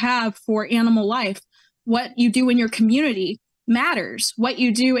reverence you have for animal life. What you do in your community matters. What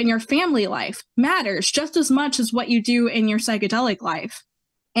you do in your family life matters just as much as what you do in your psychedelic life.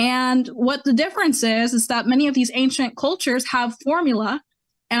 And what the difference is that many of these ancient cultures have formula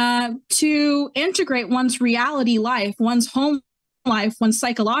to integrate one's reality life, one's home life, one's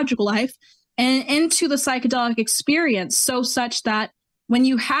psychological life, and into the psychedelic experience, so such that when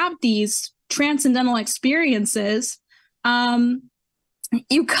you have these transcendental experiences,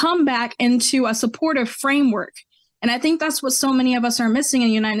 you come back into a supportive framework. And I think that's what so many of us are missing in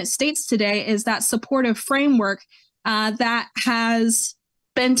the United States today, is that supportive framework that has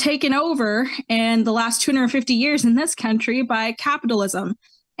been taken over in the last 250 years in this country by capitalism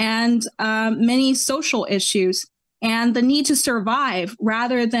and many social issues and the need to survive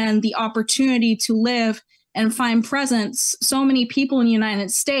rather than the opportunity to live and find presence. So many people in the United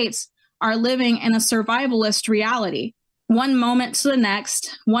States are living in a survivalist reality, one moment to the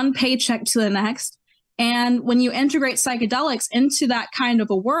next, one paycheck to the next. And when you integrate psychedelics into that kind of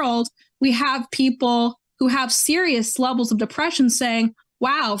a world, we have people who have serious levels of depression saying,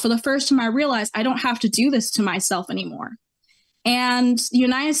 wow, for the first time I realized I don't have to do this to myself anymore. And the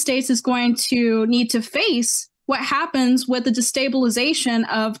United States is going to need to face what happens with the destabilization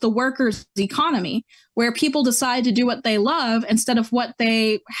of the workers' economy, where people decide to do what they love instead of what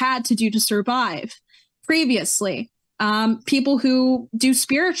they had to do to survive previously. People who do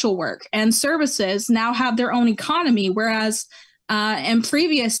spiritual work and services now have their own economy, whereas in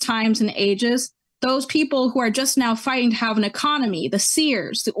previous times and ages, those people who are just now fighting to have an economy, the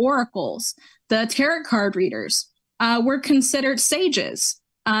seers, the oracles, the tarot card readers, were considered sages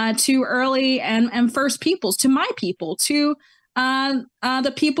to early and first peoples, to my people, to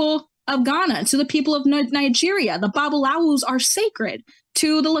the people of Ghana, to the people of Nigeria. The Babalawus are sacred.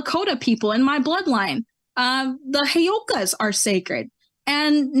 To the Lakota people in my bloodline, the Heyokas are sacred.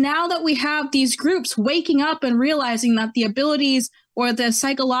 And now that we have these groups waking up and realizing that the abilities or the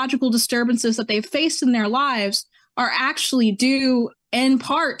psychological disturbances that they've faced in their lives are actually due in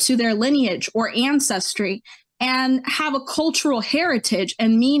part to their lineage or ancestry, and have a cultural heritage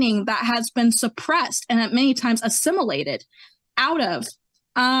and meaning that has been suppressed and at many times assimilated out of,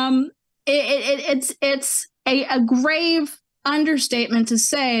 it's a grave understatement to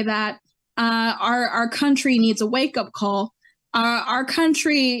say that our country needs a wake-up call our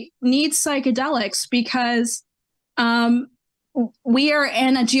country needs psychedelics because we are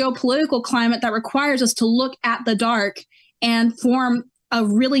in a geopolitical climate that requires us to look at the dark and form a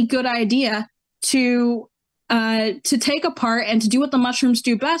really good idea to take apart and to do what the mushrooms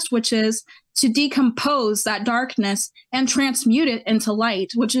do best, which is to decompose that darkness and transmute it into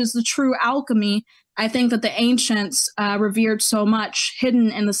light, which is the true alchemy, I think, that the ancients revered so much,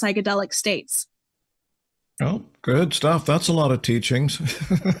 hidden in the psychedelic states. Oh, good stuff. That's a lot of teachings.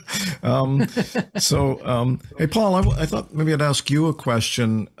 Hey, Paul, I thought maybe I'd ask you a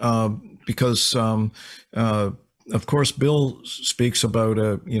question because, of course, Bill speaks about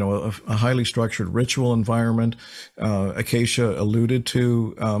a highly structured ritual environment. Acacea alluded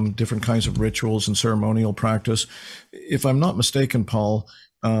to different kinds of rituals and ceremonial practice. If I'm not mistaken, Paul,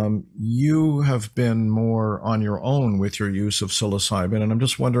 you have been more on your own with your use of psilocybin, and I'm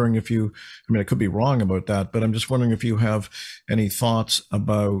just wondering if you, I mean, I could be wrong about that, but I'm just wondering if you have any thoughts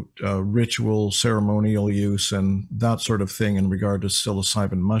about ritual, ceremonial use and that sort of thing in regard to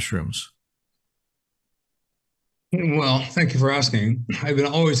psilocybin mushrooms. Well, thank you for asking. I've been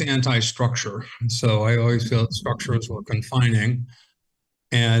always anti-structure, so I always feel that structures were confining,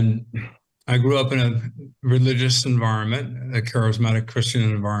 and I grew up in a religious environment, a charismatic Christian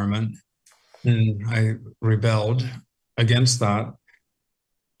environment, and I rebelled against that.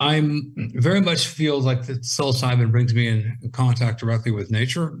 I very much feel like that psilocybin brings me in contact directly with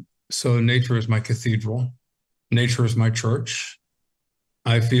nature. So nature is my cathedral. Nature is my church.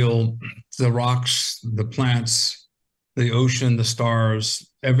 I feel the rocks, the plants, the ocean, the stars,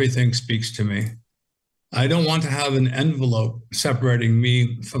 everything speaks to me. I don't want to have an envelope separating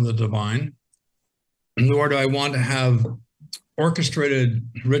me from the divine, nor do I want to have orchestrated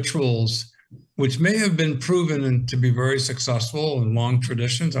rituals, which may have been proven to be very successful in long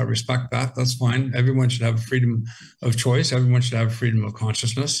traditions. I respect that. That's fine. Everyone should have freedom of choice. Everyone should have freedom of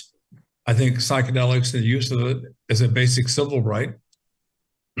consciousness. I think psychedelics and the use of it is a basic civil right.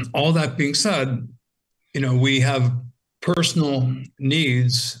 All that being said, we have personal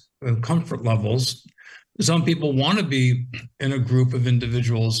needs and comfort levels. Some people want to be in a group of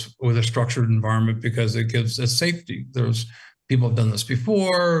individuals with a structured environment because it gives us safety. There's people have done this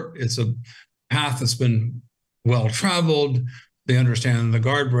before. It's a path that's been well traveled. They understand the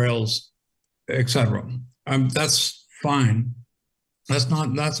guardrails, etc. That's fine. That's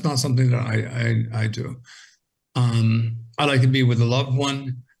not something that I do. I like to be with a loved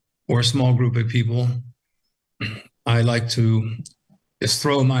one or a small group of people. I like to just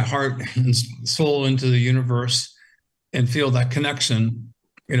throw my heart and soul into the universe and feel that connection,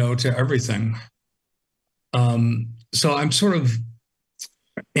 to everything. So I'm sort of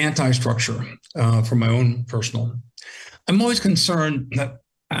anti-structure for my own personal. I'm always concerned that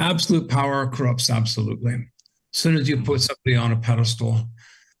absolute power corrupts absolutely. As soon as you put somebody on a pedestal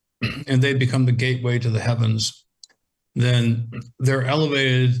and they become the gateway to the heavens, then they're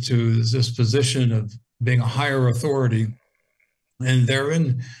elevated to this position of being a higher authority. And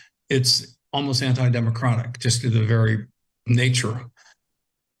therein, it's almost anti-democratic, just to the very nature.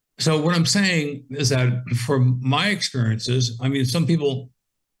 So what I'm saying is that for my experiences, I mean, some people,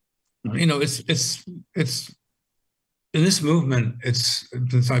 it's in this movement,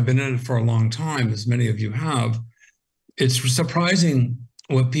 since I've been in it for a long time, as many of you have, it's surprising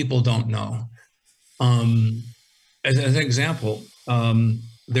what people don't know. As an example,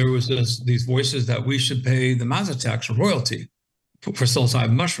 there was these voices that we should pay the Mazza tax or royalty for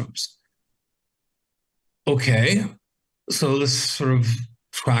psilocybin mushrooms. Okay, so let's sort of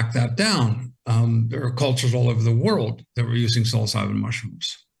track that down. There are cultures all over the world that were using psilocybin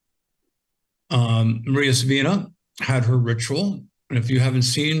mushrooms. Maria Sabina had her ritual, and if you haven't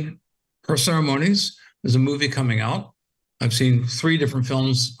seen her ceremonies, there's a movie coming out. I've seen 3 different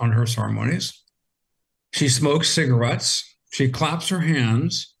films on her ceremonies. She smokes cigarettes, she claps her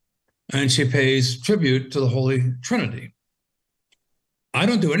hands, and she pays tribute to the Holy Trinity. I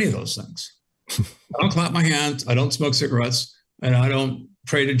don't do any of those things. I don't clap my hands, I don't smoke cigarettes, and I don't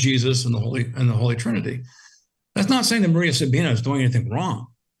pray to Jesus and the Holy Trinity. That's not saying that Maria Sabina is doing anything wrong,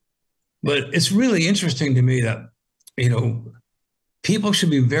 but it's really interesting to me that, people should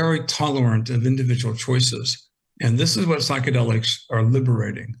be very tolerant of individual choices. And this is what psychedelics are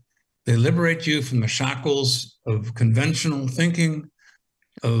liberating. They liberate you from the shackles of conventional thinking,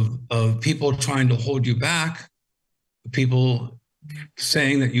 of people trying to hold you back, people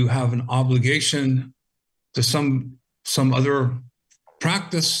saying that you have an obligation to some other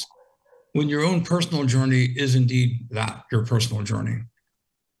practice, when your own personal journey is indeed that, your personal journey.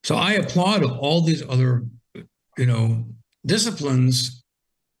 So I applaud all these other, disciplines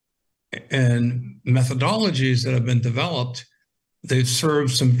and methodologies that have been developed They've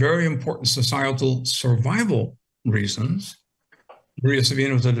served some very important societal survival reasons. Maria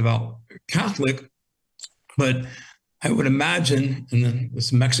Savina was a devout Catholic, but I would imagine, and then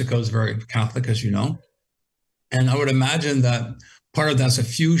Mexico is very Catholic, as you know, and I would imagine that part of that's a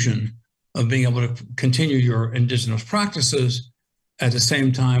fusion of being able to continue your indigenous practices at the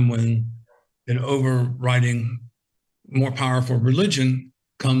same time when an overriding, more powerful religion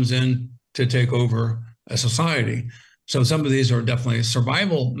comes in to take over a society. So some of these are definitely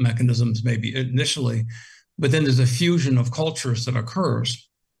survival mechanisms, maybe initially, but then there's a fusion of cultures that occurs.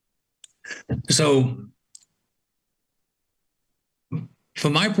 So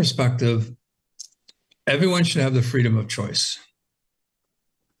from my perspective, everyone should have the freedom of choice.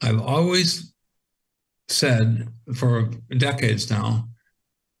 I've always said for decades now,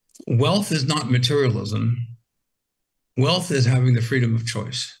 wealth is not materialism. Wealth is having the freedom of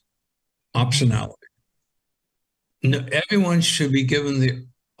choice, optionality. No, everyone should be given the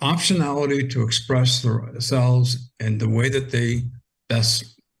optionality to express themselves in the way that they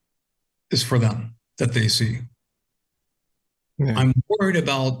best is for them, that they see. Yeah. I'm worried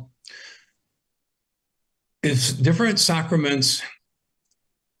about if different sacraments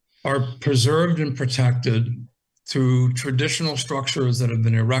are preserved and protected through traditional structures that have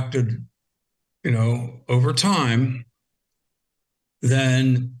been erected, over time,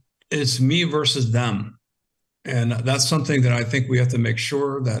 then it's me versus them. And that's something that I think we have to make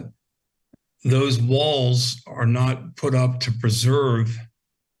sure that those walls are not put up to preserve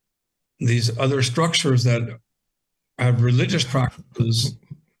these other structures that have religious practices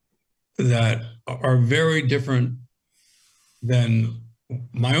that are very different than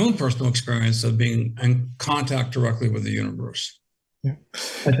my own personal experience of being in contact directly with the universe. Yeah.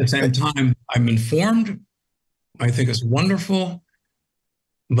 At the same time, I'm informed. I think it's wonderful,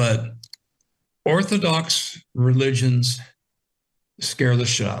 but Orthodox religions scare the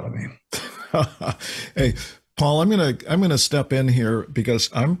shit out of me. Hey, Paul, I'm gonna step in here because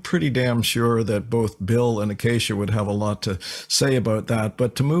I'm pretty damn sure that both Bill and Acacea would have a lot to say about that.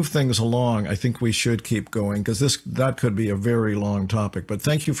 But to move things along, I think we should keep going because that could be a very long topic. But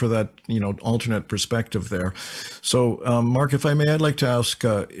thank you for that, alternate perspective there. So, Marc, if I may, I'd like to ask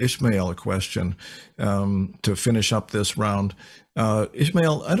Ismail a question to finish up this round.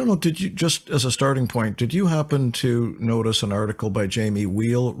 Ismail, I don't know, did you, just as a starting point, did you happen to notice an article by Jamie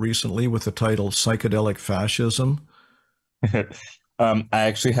Wheel recently with the title Psychedelic Fascism? I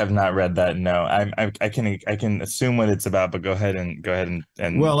actually have not read that. No, I can assume what it's about, but go ahead and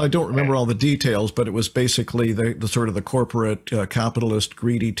well, I don't remember all the details, but it was basically the sort of the corporate capitalist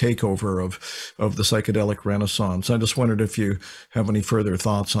greedy takeover of the psychedelic renaissance. I just wondered if you have any further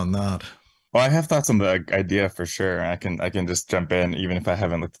thoughts on that. Well, I have thoughts on the idea for sure. I can just jump in even if I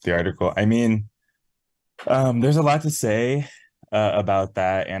haven't looked at the article. I mean, there's a lot to say about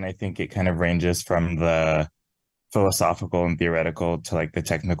that, and I think it kind of ranges from the philosophical and theoretical to like the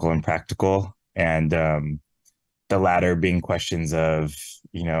technical and practical, and the latter being questions of,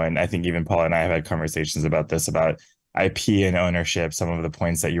 and I think even Paul and I have had conversations about this, about IP and ownership, some of the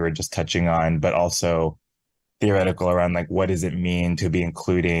points that you were just touching on, but also theoretical around like what does it mean to be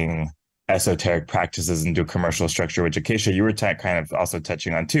including esoteric practices into a commercial structure, which Acacea, you were kind of also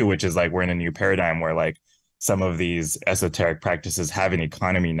touching on too, which is like we're in a new paradigm where like some of these esoteric practices have an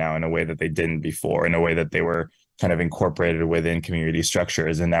economy now in a way that they didn't before, in a way that they were kind of incorporated within community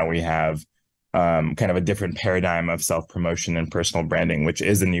structures. And now we have kind of a different paradigm of self-promotion and personal branding, which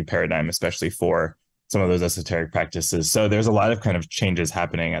is a new paradigm, especially for some of those esoteric practices. So there's a lot of kind of changes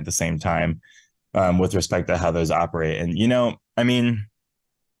happening at the same time with respect to how those operate. And, I mean,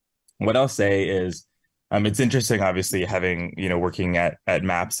 what I'll say is it's interesting, obviously, having, working at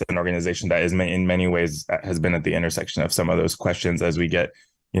MAPS, an organization that is in many ways has been at the intersection of some of those questions as we get,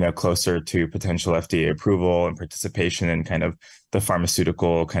 closer to potential FDA approval and participation in kind of the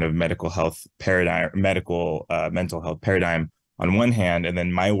pharmaceutical kind of mental health paradigm on one hand, and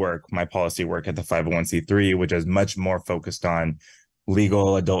then my policy work at the 501c3, which is much more focused on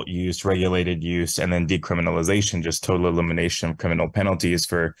legal adult use, regulated use, and then decriminalization, just total elimination of criminal penalties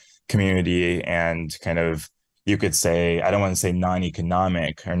for community and kind of, you could say, I don't want to say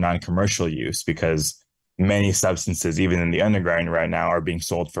non-economic or non-commercial use, because many substances, even in the underground right now, are being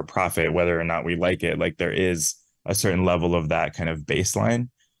sold for profit, whether or not we like it. Like there is a certain level of that kind of baseline.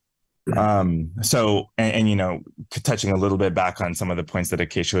 So, touching a little bit back on some of the points that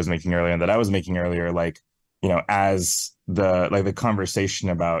Acacea was making earlier and that I was making earlier, like, as the conversation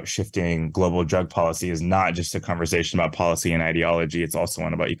about shifting global drug policy is not just a conversation about policy and ideology, it's also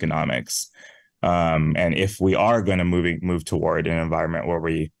one about economics. And if we are going to move toward an environment where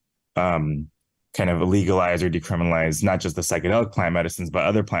we kind of legalize or decriminalize not just the psychedelic plant medicines, but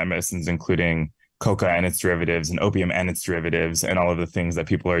other plant medicines, including coca and its derivatives and opium and its derivatives and all of the things that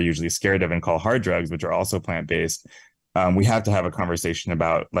people are usually scared of and call hard drugs, which are also plant-based. We have to have a conversation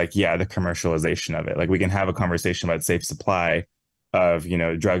about the commercialization of it. Like, we can have a conversation about safe supply of,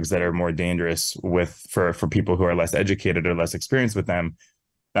 drugs that are more dangerous for people who are less educated or less experienced with them.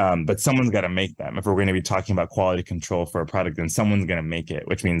 But someone's got to make them. If we're going to be talking about quality control for a product, then someone's going to make it,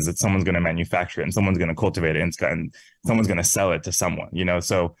 which means that someone's going to manufacture it and someone's going to cultivate it and someone's going to sell it to someone,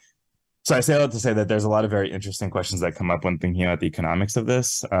 So I say that to say that there's a lot of very interesting questions that come up when thinking about the economics of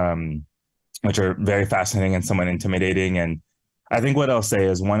this, which are very fascinating and somewhat intimidating. And I think what I'll say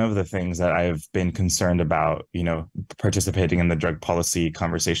is one of the things that I've been concerned about, participating in the drug policy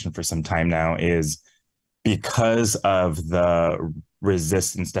conversation for some time now, is because of the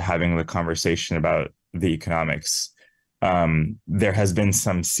resistance to having the conversation about the economics. There has been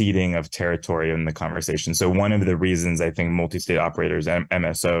some ceding of territory in the conversation. So one of the reasons I think multi-state operators,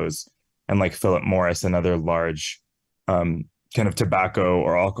 MSOs, and like Philip Morris and other large kind of tobacco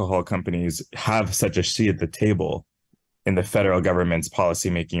or alcohol companies have such a seat at the table in the federal government's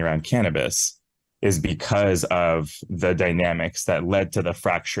policymaking around cannabis is because of the dynamics that led to the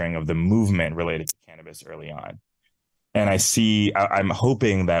fracturing of the movement related to cannabis early on. And I'm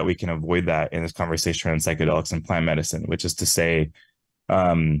hoping that we can avoid that in this conversation around psychedelics and plant medicine, which is to say,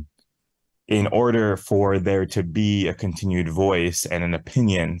 in order for there to be a continued voice and an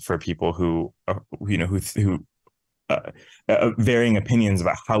opinion for people who varying opinions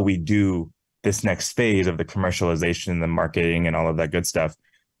about how we do this next phase of the commercialization, the marketing, and all of that good stuff,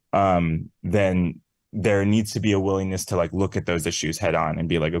 then there needs to be a willingness to look at those issues head on and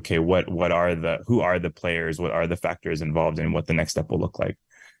be like, okay, who are the players, what are the factors involved, and what the next step will look like.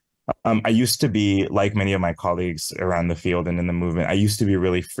 I used to be, like many of my colleagues around the field and in the movement, I used to be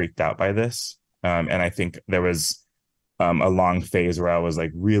really freaked out by this. And I think there was a long phase where I was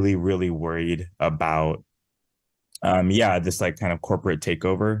really, really worried about, this kind of corporate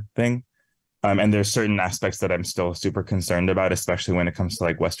takeover thing. And there's certain aspects that I'm still super concerned about, especially when it comes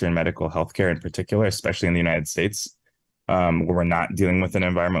to Western medical healthcare in particular, especially in the United States, where we're not dealing with an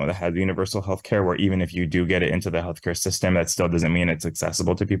environment that has universal healthcare, where even if you do get it into the healthcare system, that still doesn't mean it's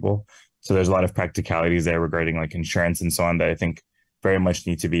accessible to people. So there's a lot of practicalities there regarding insurance and so on that I think very much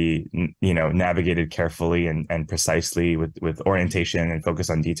need to be, navigated carefully and precisely with orientation and focus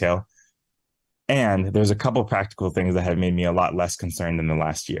on detail. And there's a couple practical things that have made me a lot less concerned in the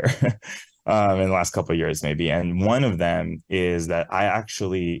last year. In the last couple of years, maybe. And one of them is that I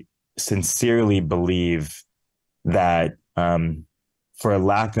actually sincerely believe that, for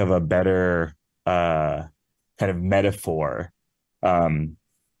lack of a better kind of metaphor,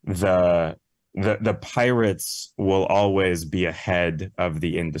 the pirates will always be ahead of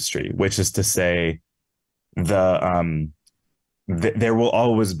the industry, which is to say, there will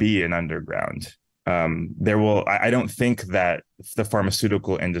always be an underground. I don't think that the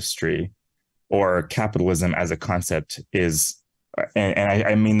pharmaceutical industry or capitalism as a concept is, and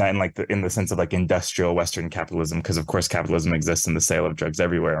I mean that in the sense of industrial Western capitalism, because of course capitalism exists in the sale of drugs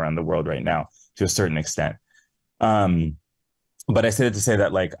everywhere around the world right now to a certain extent. But I said it to say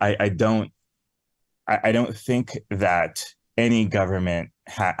that I don't think that any government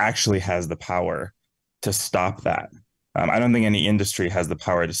actually has the power to stop that. I don't think any industry has the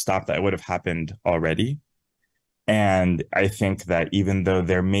power to stop that. It would have happened already. And I think that even though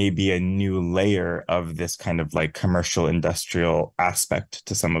there may be a new layer of this kind of commercial industrial aspect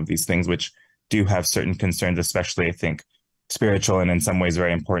to some of these things, which do have certain concerns, especially I think spiritual and in some ways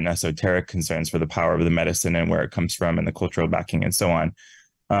very important esoteric concerns for the power of the medicine and where it comes from and the cultural backing and so on.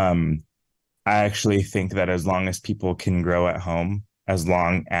 I actually think that as long as people can grow at home, as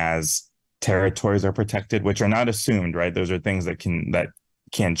long as territories are protected, which are not assumed, right? Those are things that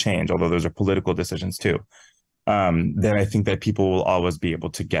can change, although those are political decisions too. Then I think that people will always be able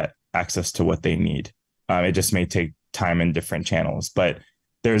to get access to what they need. It just may take time in different channels, but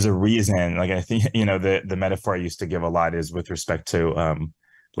there's a reason. I think, the metaphor I used to give a lot is with respect to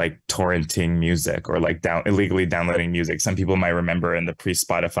torrenting music or illegally downloading music. Some people might remember in the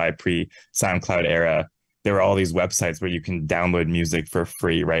pre-Spotify, pre-SoundCloud era, there were all these websites where you can download music for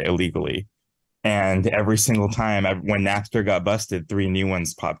free, right, illegally. And every single time when Napster got busted, 3 new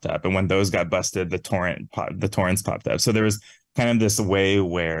ones popped up. And when those got busted, the torrents popped up. So there was kind of this way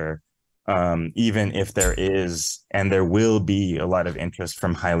where even if there is, and there will be a lot of interest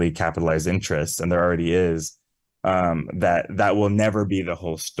from highly capitalized interests, and there already is, that will never be the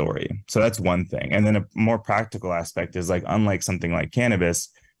whole story. So that's one thing. And then a more practical aspect is unlike something like cannabis,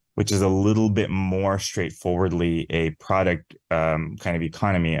 which is a little bit more straightforwardly a product kind of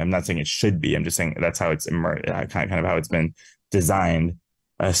economy. I'm not saying it should be. I'm just saying that's how it's kind of how it's been designed.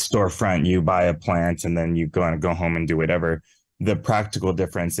 A storefront, you buy a plant and then you go home and do whatever. The practical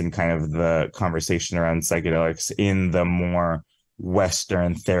difference in kind of the conversation around psychedelics in the more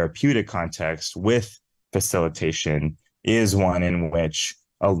Western therapeutic context with facilitation is one in which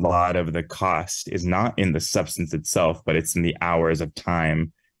a lot of the cost is not in the substance itself, but it's in the hours of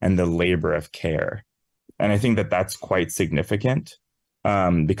time and the labor of care. And I think that that's quite significant,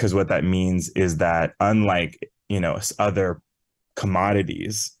 because what that means is that unlike, other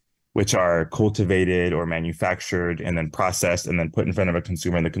commodities, which are cultivated or manufactured and then processed and then put in front of a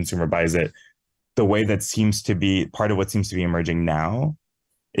consumer and the consumer buys it, the way that seems to be part of what seems to be emerging now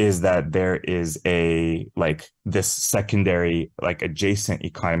is that there is this secondary, adjacent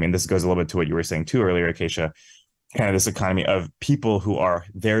economy. And this goes a little bit to what you were saying too earlier, Acacea, kind of this economy of people who are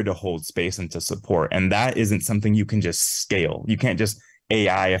there to hold space and to support. And that isn't something you can just scale. You can't just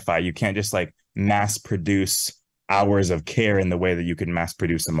AIify. You can't just mass produce hours of care in the way that you can mass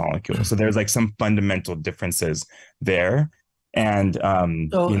produce a molecule. So there's some fundamental differences there. And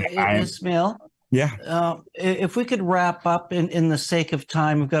Ismail, if we could wrap up in the sake of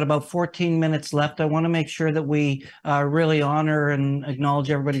time, we've got about 14 minutes left. I want to make sure that we really honor and acknowledge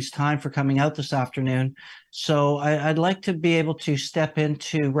everybody's time for coming out this afternoon. So I'd like to be able to step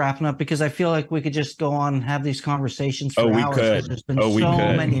into wrapping up, because I feel like we could just go on and have these conversations for hours. There's been so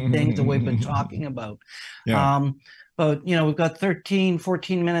many things that we've been talking about. Yeah. But, we've got 13,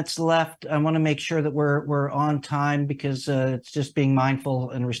 14 minutes left. I want to make sure that we're on time, because it's just being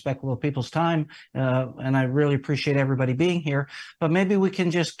mindful and respectful of people's time. And I really appreciate everybody being here. But maybe we can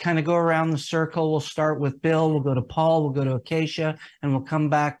just kind of go around the circle. We'll start with Bill. We'll go to Paul. We'll go to Acacea. And we'll come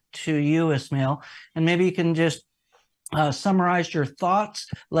back to you, Ismail. And maybe you can just summarize your thoughts.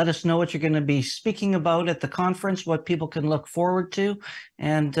 Let us know what you're going to be speaking about at the conference, what people can look forward to.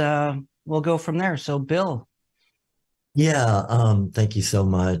 And we'll go from there. So, Bill. Yeah, thank you so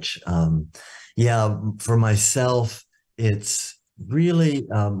much. For myself, it's really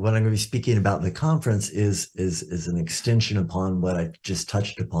what I'm going to be speaking about the conference is an extension upon what I just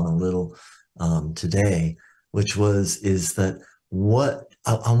touched upon a little today, which is that what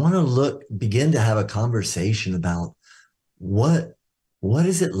I want to begin to have a conversation about what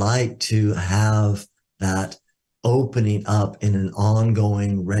is it like to have that opening up in an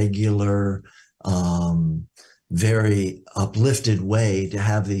ongoing, regular, very uplifted way, to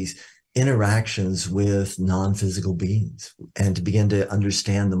have these interactions with non-physical beings and to begin to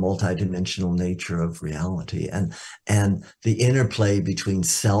understand the multidimensional nature of reality and the interplay between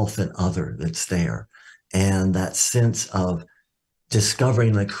self and other that's there, and that sense of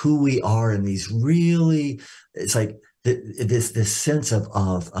discovering who we are in these really, it's this sense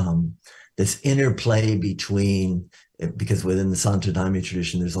of this interplay between, because within the Santo Daime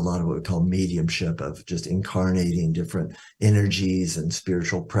tradition, there's a lot of what we call mediumship, of just incarnating different energies and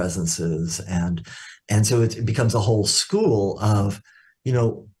spiritual presences. And so it becomes a whole school of,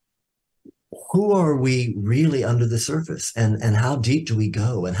 who are we really under the surface, and how deep do we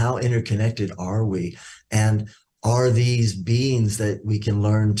go, and how interconnected are we? And are these beings that we can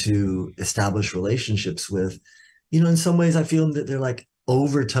learn to establish relationships with? In some ways I feel that they're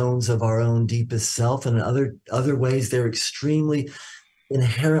overtones of our own deepest self, and in other ways they're extremely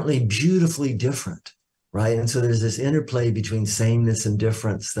inherently beautifully different, right? And so there's this interplay between sameness and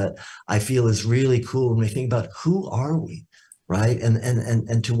difference that I feel is really cool when we think about who are we, right?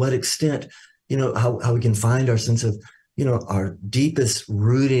 And to what extent, how we can find our sense of, our deepest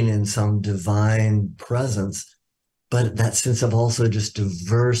rooting in some divine presence, but that sense of also just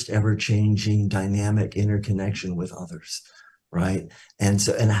diverse, ever-changing, dynamic interconnection with others. Right. And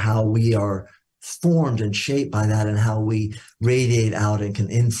how we are formed and shaped by that, and how we radiate out and can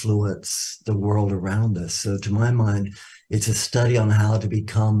influence the world around us. So to my mind, it's a study on how to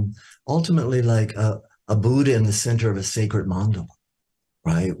become ultimately like a Buddha in the center of a sacred mandala,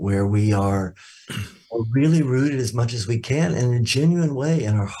 right? Where we are really rooted as much as we can in a genuine way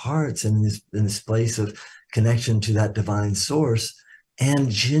in our hearts, and in this place of connection to that divine source, and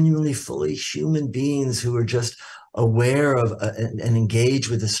genuinely fully human beings who are just aware of and engage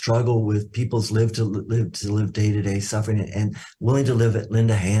with the struggle with people's live day-to-day suffering, and willing to lend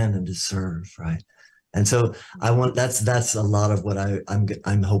a hand and to serve, right? And so that's a lot of what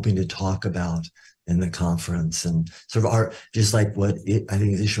I'm hoping to talk about in the conference, and sort of just like what I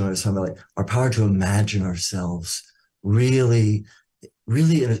think Ismail was talking about, our power to imagine ourselves really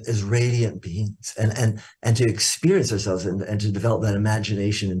as radiant beings, and to experience ourselves and to develop that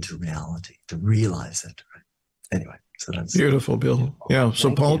imagination into reality, to realize it. Anyway, So that's beautiful, Bill. Yeah. So,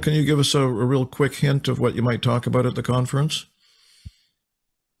 Thank Paul, you. can you give us a real quick hint of what you might talk about at the conference?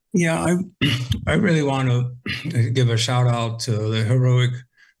 Yeah, I really want to give a shout out to the heroic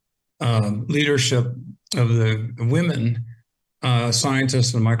leadership of the women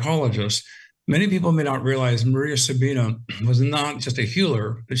scientists and mycologists. Many people may not realize Maria Sabina was not just a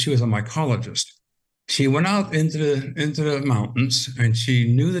healer, but she was a mycologist. She went out into the mountains and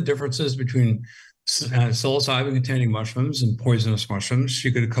she knew the differences between psilocybin-containing mushrooms and poisonous mushrooms.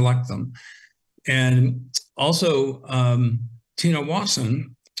 She could collect them. And also Tina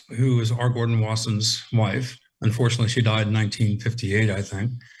Wasson, who is R. Gordon Wasson's wife, unfortunately she died in 1958, I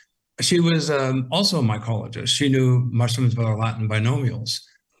think. She was also a mycologist. She knew mushrooms by their Latin binomials.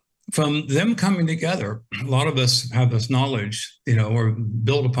 From them coming together, a lot of us have this knowledge, or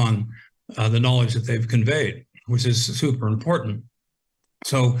build upon the knowledge that they've conveyed, which is super important.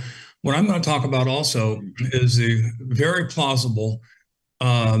 So what I'm going to talk about also is the very plausible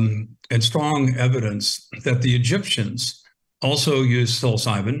and strong evidence that the Egyptians also used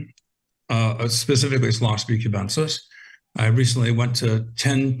psilocybin, specifically Psilocybe cubensis. I recently went to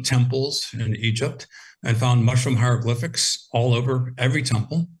 10 temples in Egypt and found mushroom hieroglyphics all over every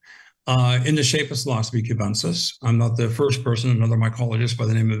temple in the shape of Psilocybe cubensis. I'm not the first person. Another mycologist by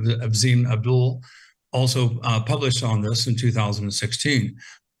the name of Abzim Abdul also published on this in 2016.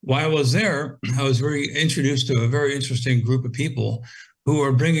 While I was there, I was introduced to a very interesting group of people who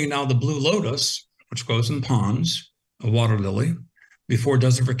are bringing now the blue lotus, which grows in ponds, a water lily, before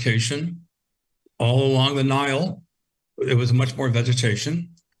desertification, all along the Nile. It was much more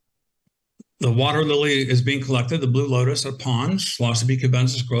vegetation. The water lily is being collected, the blue lotus at ponds. Psilocybe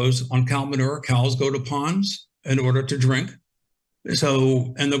cubensis grows on cow manure. Cows go to ponds in order to drink.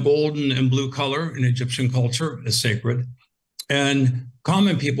 So, and the golden and blue color in Egyptian culture is sacred. And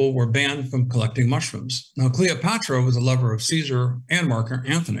common people were banned from collecting mushrooms. Now, Cleopatra was a lover of Caesar and Mark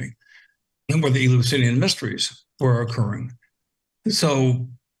Antony, and where the Eleusinian mysteries were occurring. So,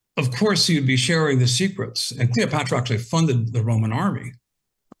 of course, you'd be sharing the secrets. And Cleopatra actually funded the Roman army.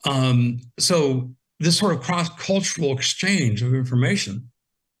 So this sort of cross-cultural exchange of information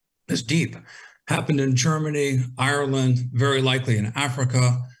is deep. Happened in Germany, Ireland, very likely in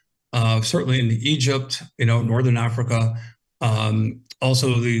Africa, certainly in Egypt, Northern Africa.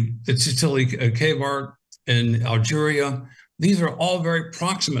 Also the Sicily cave art in Algeria. These are all very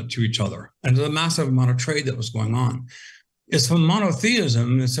proximate to each other. And there's a massive amount of trade that was going on. It's from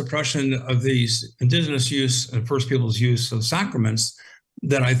monotheism, the suppression of these indigenous use and First Peoples use of sacraments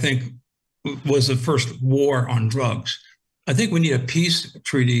that I think was the first war on drugs. I think we need a peace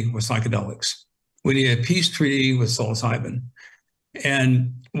treaty with psychedelics. We need a peace treaty with psilocybin.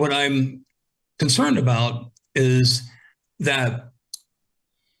 And what I'm concerned about is that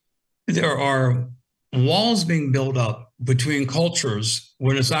there are walls being built up between cultures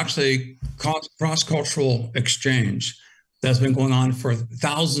when it's actually cross-cultural exchange that's been going on for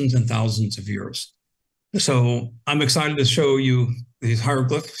thousands and thousands of years. So I'm excited to show you these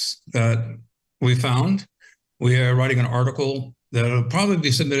hieroglyphs that we found. We are writing an article that will probably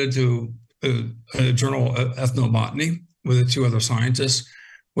be submitted to a journal of ethnobotany with 2 other scientists.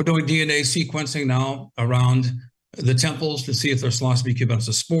 We're doing DNA sequencing now around the temples to see if there's Psilocybe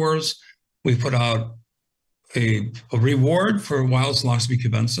cubensis spores. We put out a reward for wild Psilocybe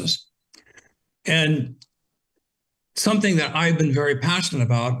cubensis. And something that I've been very passionate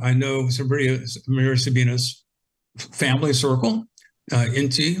about, I know Maria Sabina's family circle,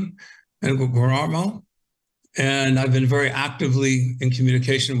 Inti and Guaramo, and I've been very actively in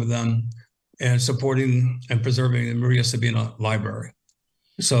communication with them and supporting and preserving the Maria Sabina Library.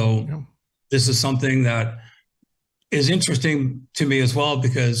 So this is something that is interesting to me as well,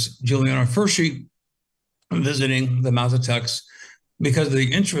 because Juliana Furshi, visiting the Mazatecs, because of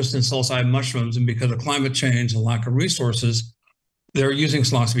the interest in psilocybin mushrooms and because of climate change and lack of resources, they're using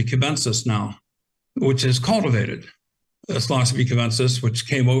Psilocybe cubensis now, which is cultivated. Psilocybe cubensis, which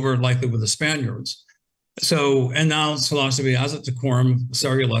came over likely with the Spaniards. So, and now Psilocybe azotiocorum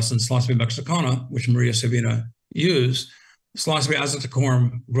cerulescens, Psilocybe mexicana, which Maria Sabina used, Psilocybe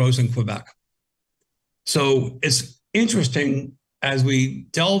azotiocorum grows in Quebec. So it's interesting, as we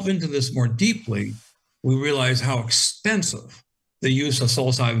delve into this more deeply, we realize how extensive the use of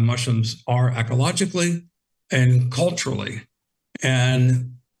psilocybin mushrooms are ecologically and culturally.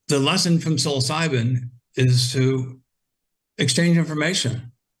 And the lesson from psilocybin is to exchange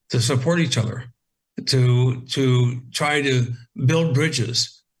information, to support each other, to try to build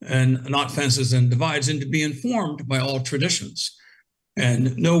bridges and not fences and divides, and to be informed by all traditions.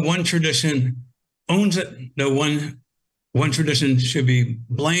 And no one tradition owns it. No one tradition should be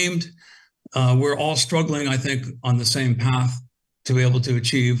blamed. we're all struggling, I think, on the same path to be able to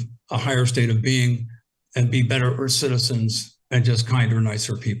achieve a higher state of being and be better citizens and just kinder,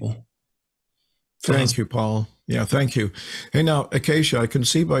 nicer people. So thank you, Paul. Yeah, thank you. Hey, now, Acacea, I can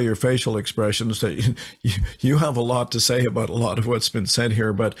see by your facial expressions that you have a lot to say about a lot of what's been said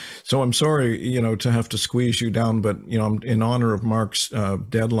here. But so I'm sorry, to have to squeeze you down. But, in honor of Marc's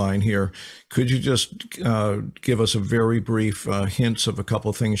deadline here, could you just give us a very brief hints of a couple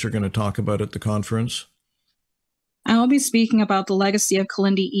of things you're going to talk about at the conference? I will be speaking about the legacy of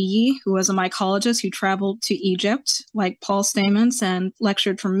Kalindi Iyi, who was a mycologist who traveled to Egypt, like Paul Stamets, and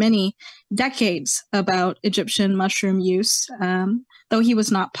lectured for many decades about Egyptian mushroom use, though he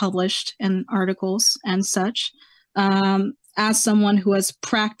was not published in articles and such. As someone who has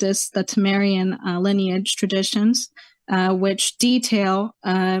practiced the Tamarian lineage traditions, which detail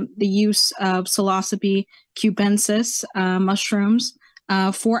the use of Psilocybe cubensis mushrooms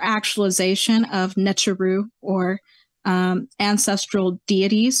for actualization of Neteru, or ancestral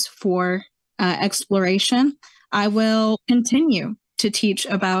deities for exploration. I will continue to teach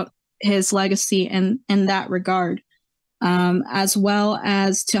about his legacy in that regard, as well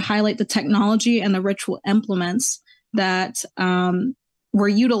as to highlight the technology and the ritual implements that were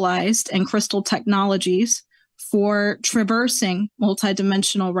utilized in crystal technologies for traversing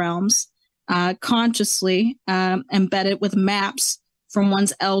multidimensional realms, consciously embedded with maps from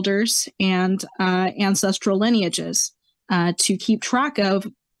one's elders and ancestral lineages, to keep track of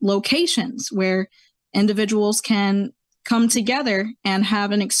locations where individuals can come together and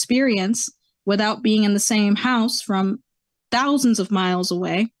have an experience without being in the same house from thousands of miles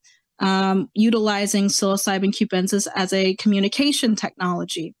away, utilizing psilocybin cubensis as a communication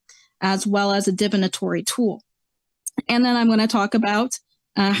technology, as well as a divinatory tool. And then I'm going to talk about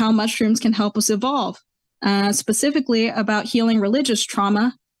how mushrooms can help us evolve, specifically about healing religious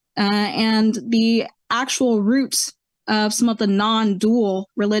trauma and the actual roots of some of the non-dual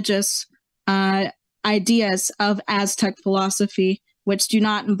religious ideas of Aztec philosophy, which do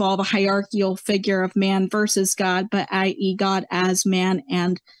not involve a hierarchical figure of man versus God, but i.e. God as man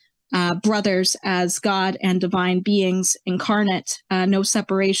and brothers as God and divine beings incarnate, no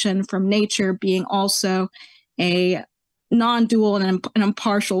separation from nature, being also a non-dual and an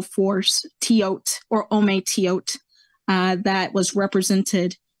impartial force, teot or ome teot, that was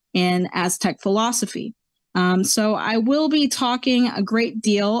represented in Aztec philosophy. So I will be talking a great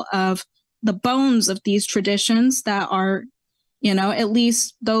deal of the bones of these traditions that are, at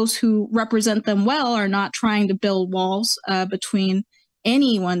least those who represent them well are not trying to build walls between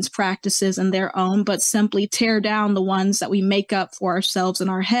anyone's practices and their own, but simply tear down the ones that we make up for ourselves in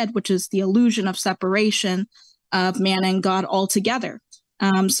our head, which is the illusion of separation of man and God altogether.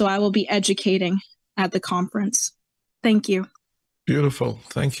 So I will be educating at the conference. Thank you. Beautiful.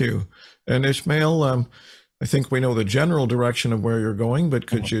 Thank you. And Ismail, I think we know the general direction of where you're going, but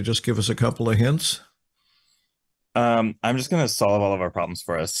could you just give us a couple of hints? I'm just going to solve all of our problems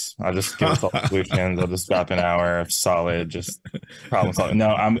for us. I'll just give us all the solutions. I'll just drop an hour of solid, just problem solving.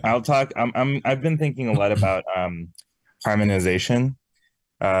 No, I've been thinking a lot about harmonization,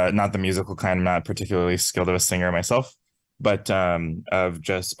 not the musical kind. I'm not particularly skilled of a singer myself, but of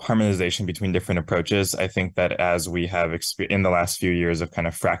just harmonization between different approaches. I think that as we have in the last few years of kind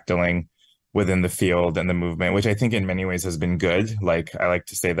of fractaling within the field and the movement, which I think in many ways has been good. Like I like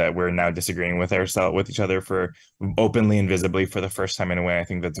to say that we're now disagreeing with each other for openly and visibly for the first time in a way. I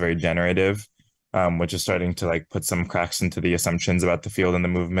think that's very generative, which is starting to like put some cracks into the assumptions about the field and the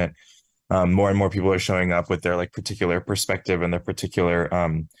movement. More and more people are showing up with their like particular perspective and their particular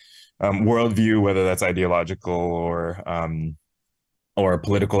worldview, whether that's ideological or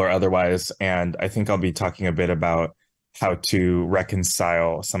political or otherwise. And I think I'll be talking a bit about how to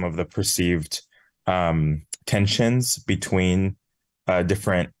reconcile some of the perceived tensions between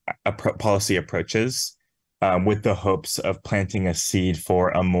different policy approaches with the hopes of planting a seed for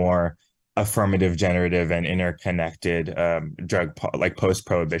a more affirmative, generative, and interconnected like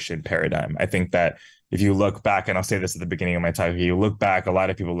post-prohibition paradigm. I think that if you look back, and I'll say this at the beginning of my talk, if you look back, a lot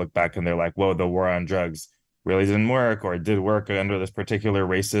of people look back and they're like, whoa, the war on drugs really didn't work, or it did work under this particular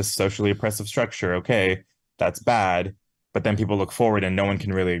racist, socially oppressive structure. Okay, that's bad. But then people look forward and no one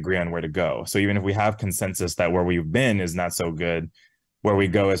can really agree on where to go. So even if we have consensus that where we've been is not so good, where we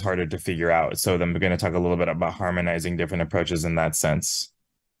go is harder to figure out. So then we're going to talk a little bit about harmonizing different approaches in that sense.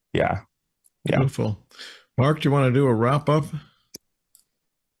 Yeah. Beautiful. Marc, do you want to do a wrap up?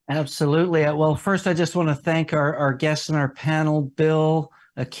 Absolutely. Well, first, I just want to thank our guests in our panel, Bill,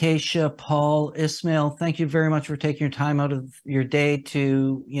 Acacea, Paul, Ismail. Thank you very much for taking your time out of your day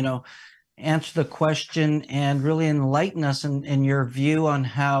to, answer the question and really enlighten us in your view on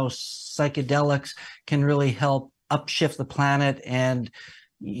how psychedelics can really help upshift the planet and,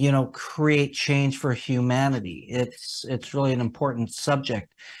 create change for humanity. It's really an important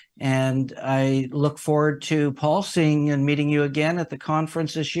subject. And I look forward to, Paul, seeing and meeting you again at the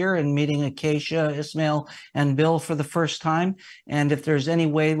conference this year, and meeting Acacea, Ismail, and Bill for the first time. And if there's any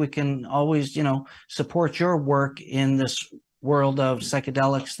way we can always, support your work in this world of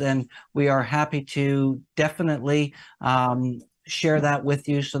psychedelics, then we are happy to definitely share that with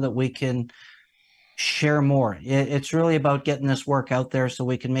you so that we can share more. It's really about getting this work out there so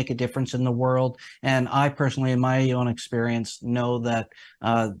we can make a difference in the world. And I personally, in my own experience, know that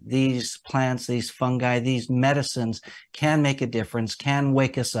these plants, these fungi, these medicines can make a difference, can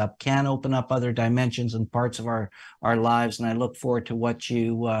wake us up, can open up other dimensions and parts of our lives. And I look forward to what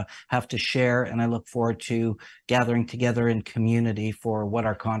you have to share. And I look forward to gathering together in community for what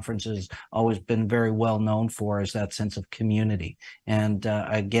our conference has always been very well known for, is that sense of community. And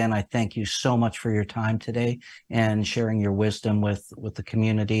again, I thank you so much for your time today and sharing your wisdom with the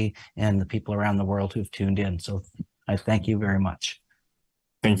community and the people around the world who've tuned in. So I thank you very much.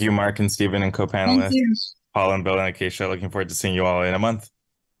 Thank you, Marc and Stephen and co-panelists, Paul and Bill and Acacea. Looking forward to seeing you all in a month.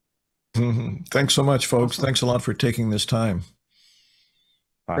 Thanks so much, folks. Thanks a lot for taking this time.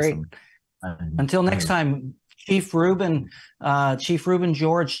 Awesome. Great. Until next time, Chief Ruben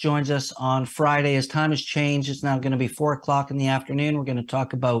George joins us on Friday. His time has changed. It's now going to be 4:00 in the afternoon. We're going to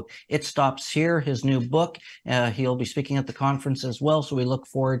talk about It Stops Here, his new book. He'll be speaking at the conference as well. So we look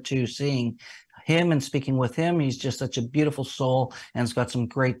forward to seeing him and speaking with him. He's just such a beautiful soul and has got some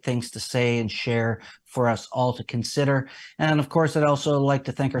great things to say and share for us all to consider. And of course, I'd also like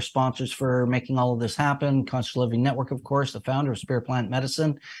to thank our sponsors for making all of this happen. Conscious Living Network, of course, the founder of Spirit Plant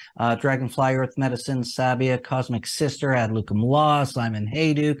Medicine, Dragonfly Earth Medicine, Sabia, Cosmic Sister, Ad Lucum Law, Simon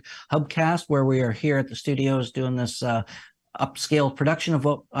Hayduke, Hubcast, where we are here at the studios doing this upscale production of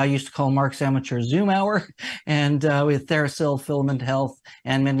what I used to call Marc's Amateur Zoom Hour, and with TheraSil, Filament Health,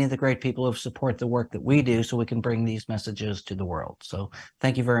 and many of the great people who support the work that we do so we can bring these messages to the world. So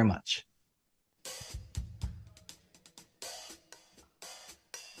thank you very much.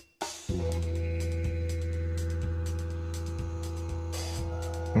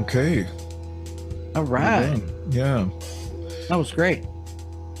 Okay. All right. Yeah. That was great.